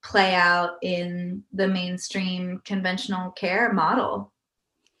can play out in the mainstream conventional care model.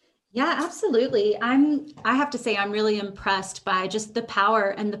 Yeah, absolutely. I have to say, I'm really impressed by just the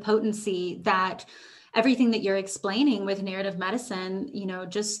power and the potency that everything that you're explaining with narrative medicine,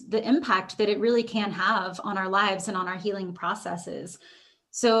 just the impact that it really can have on our lives and on our healing processes.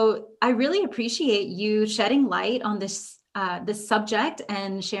 So I really appreciate you shedding light on this subject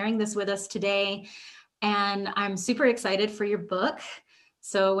and sharing this with us today. And I'm super excited for your book.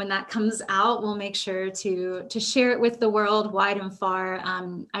 So when that comes out, we'll make sure to share it with the world wide and far.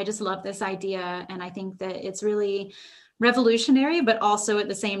 I just love this idea. And I think that it's really revolutionary, but also at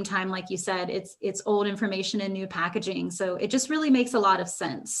the same time, like you said, it's old information in new packaging. So it just really makes a lot of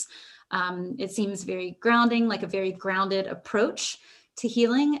sense. It seems very grounding, like a very grounded approach to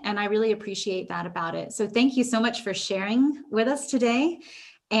healing. And I really appreciate that about it. So thank you so much for sharing with us today.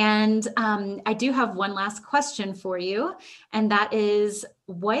 And I do have one last question for you, and that is,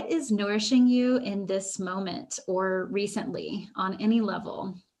 what is nourishing you in this moment or recently on any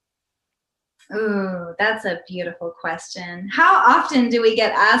level? Ooh, that's a beautiful question. How often do we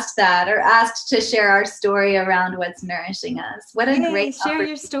get asked that, or asked to share our story around what's nourishing us? What a great share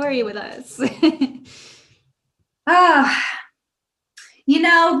your story with us.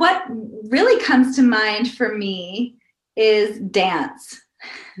 What really comes to mind for me is dance.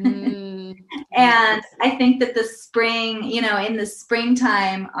 And I think that the spring, in the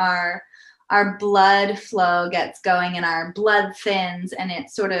springtime, our blood flow gets going and our blood thins, and it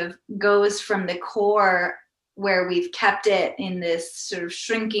sort of goes from the core where we've kept it in this sort of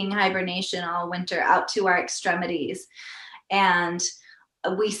shrinking hibernation all winter out to our extremities. And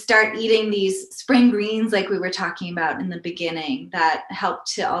we start eating these spring greens like we were talking about in the beginning that help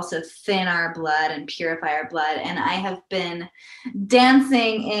to also thin our blood and purify our blood. And I have been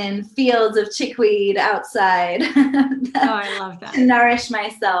dancing in fields of chickweed outside I love that. to nourish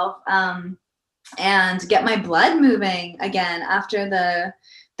myself and get my blood moving again after the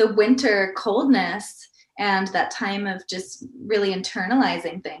winter coldness and that time of just really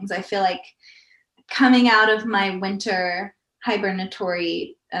internalizing things. I feel like coming out of my winter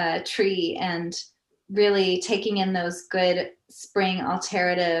hibernatory tree and really taking in those good spring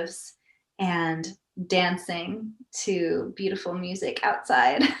alternatives and dancing to beautiful music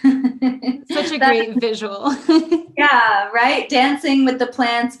outside. Such a great visual. Yeah, right? Dancing with the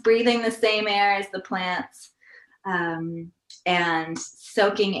plants, breathing the same air as the plants, and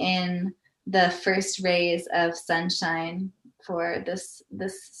soaking in the first rays of sunshine for this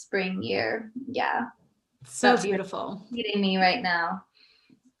spring year. Yeah. So that's beautiful. Eating me right now.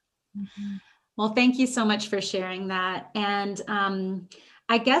 Well, thank you so much for sharing that. And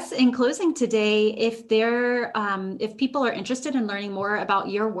I guess in closing today, if people are interested in learning more about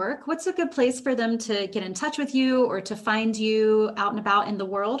your work, what's a good place for them to get in touch with you or to find you out and about in the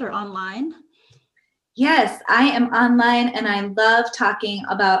world or online? Yes, I am online, and I love talking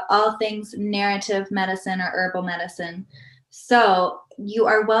about all things narrative medicine or herbal medicine. So you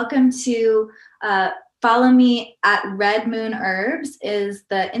are welcome to follow me at Red Moon Herbs is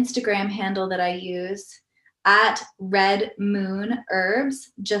the Instagram handle that I use, at Red Moon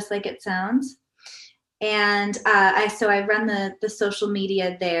Herbs, just like it sounds. And I run the social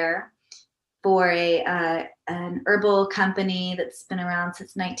media there for an herbal company that's been around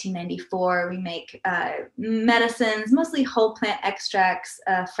since 1994. We make medicines, mostly whole plant extracts,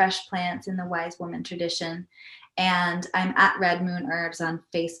 fresh plants in the Wise Woman tradition. And I'm at Red Moon Herbs on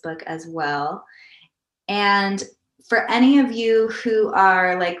Facebook as well. And for any of you who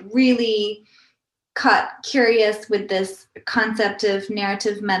are like really curious with this concept of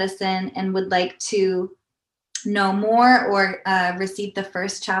narrative medicine and would like to know more or receive the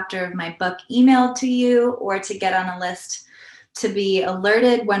first chapter of my book emailed to you, or to get on a list to be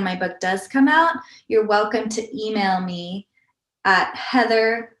alerted when my book does come out, you're welcome to email me at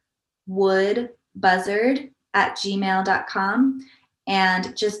heatherwoodbuzzard@gmail.com.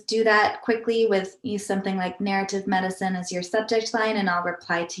 And just do that quickly with something like narrative medicine as your subject line, and I'll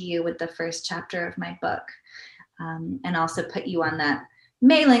reply to you with the first chapter of my book, and also put you on that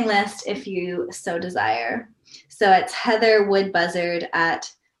mailing list if you so desire. So it's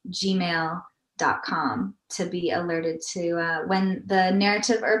heatherwoodbuzzard@gmail.com to be alerted to when the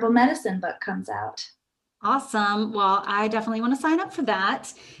narrative herbal medicine book comes out. Awesome. Well, I definitely want to sign up for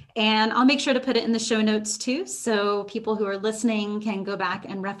that. And I'll make sure to put it in the show notes too, so people who are listening can go back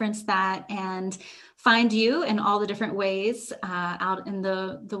and reference that and find you in all the different ways out in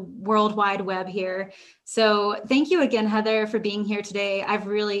the World Wide Web here. So thank you again, Heather, for being here today. I've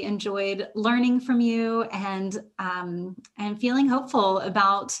really enjoyed learning from you and feeling hopeful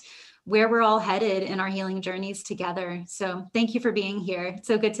about where we're all headed in our healing journeys together. So thank you for being here. It's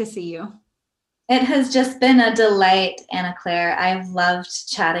so good to see you. It has just been a delight, Anna Claire. I've loved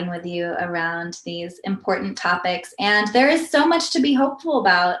chatting with you around these important topics, and there is so much to be hopeful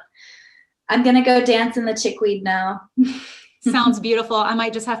about. I'm going to go dance in the chickweed now. Sounds beautiful. I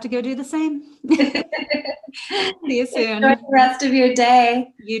might just have to go do the same. See you soon. Enjoy the rest of your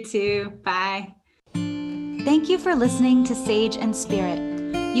day. You too. Bye. Thank you for listening to Sage and Spirit.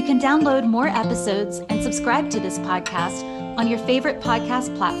 You can download more episodes and subscribe to this podcast on your favorite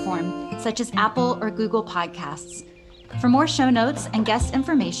podcast platform, such as Apple or Google Podcasts. For more show notes and guest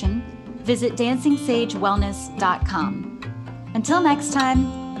information, visit dancingsagewellness.com. Until next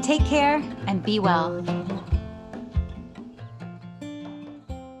time, take care and be well.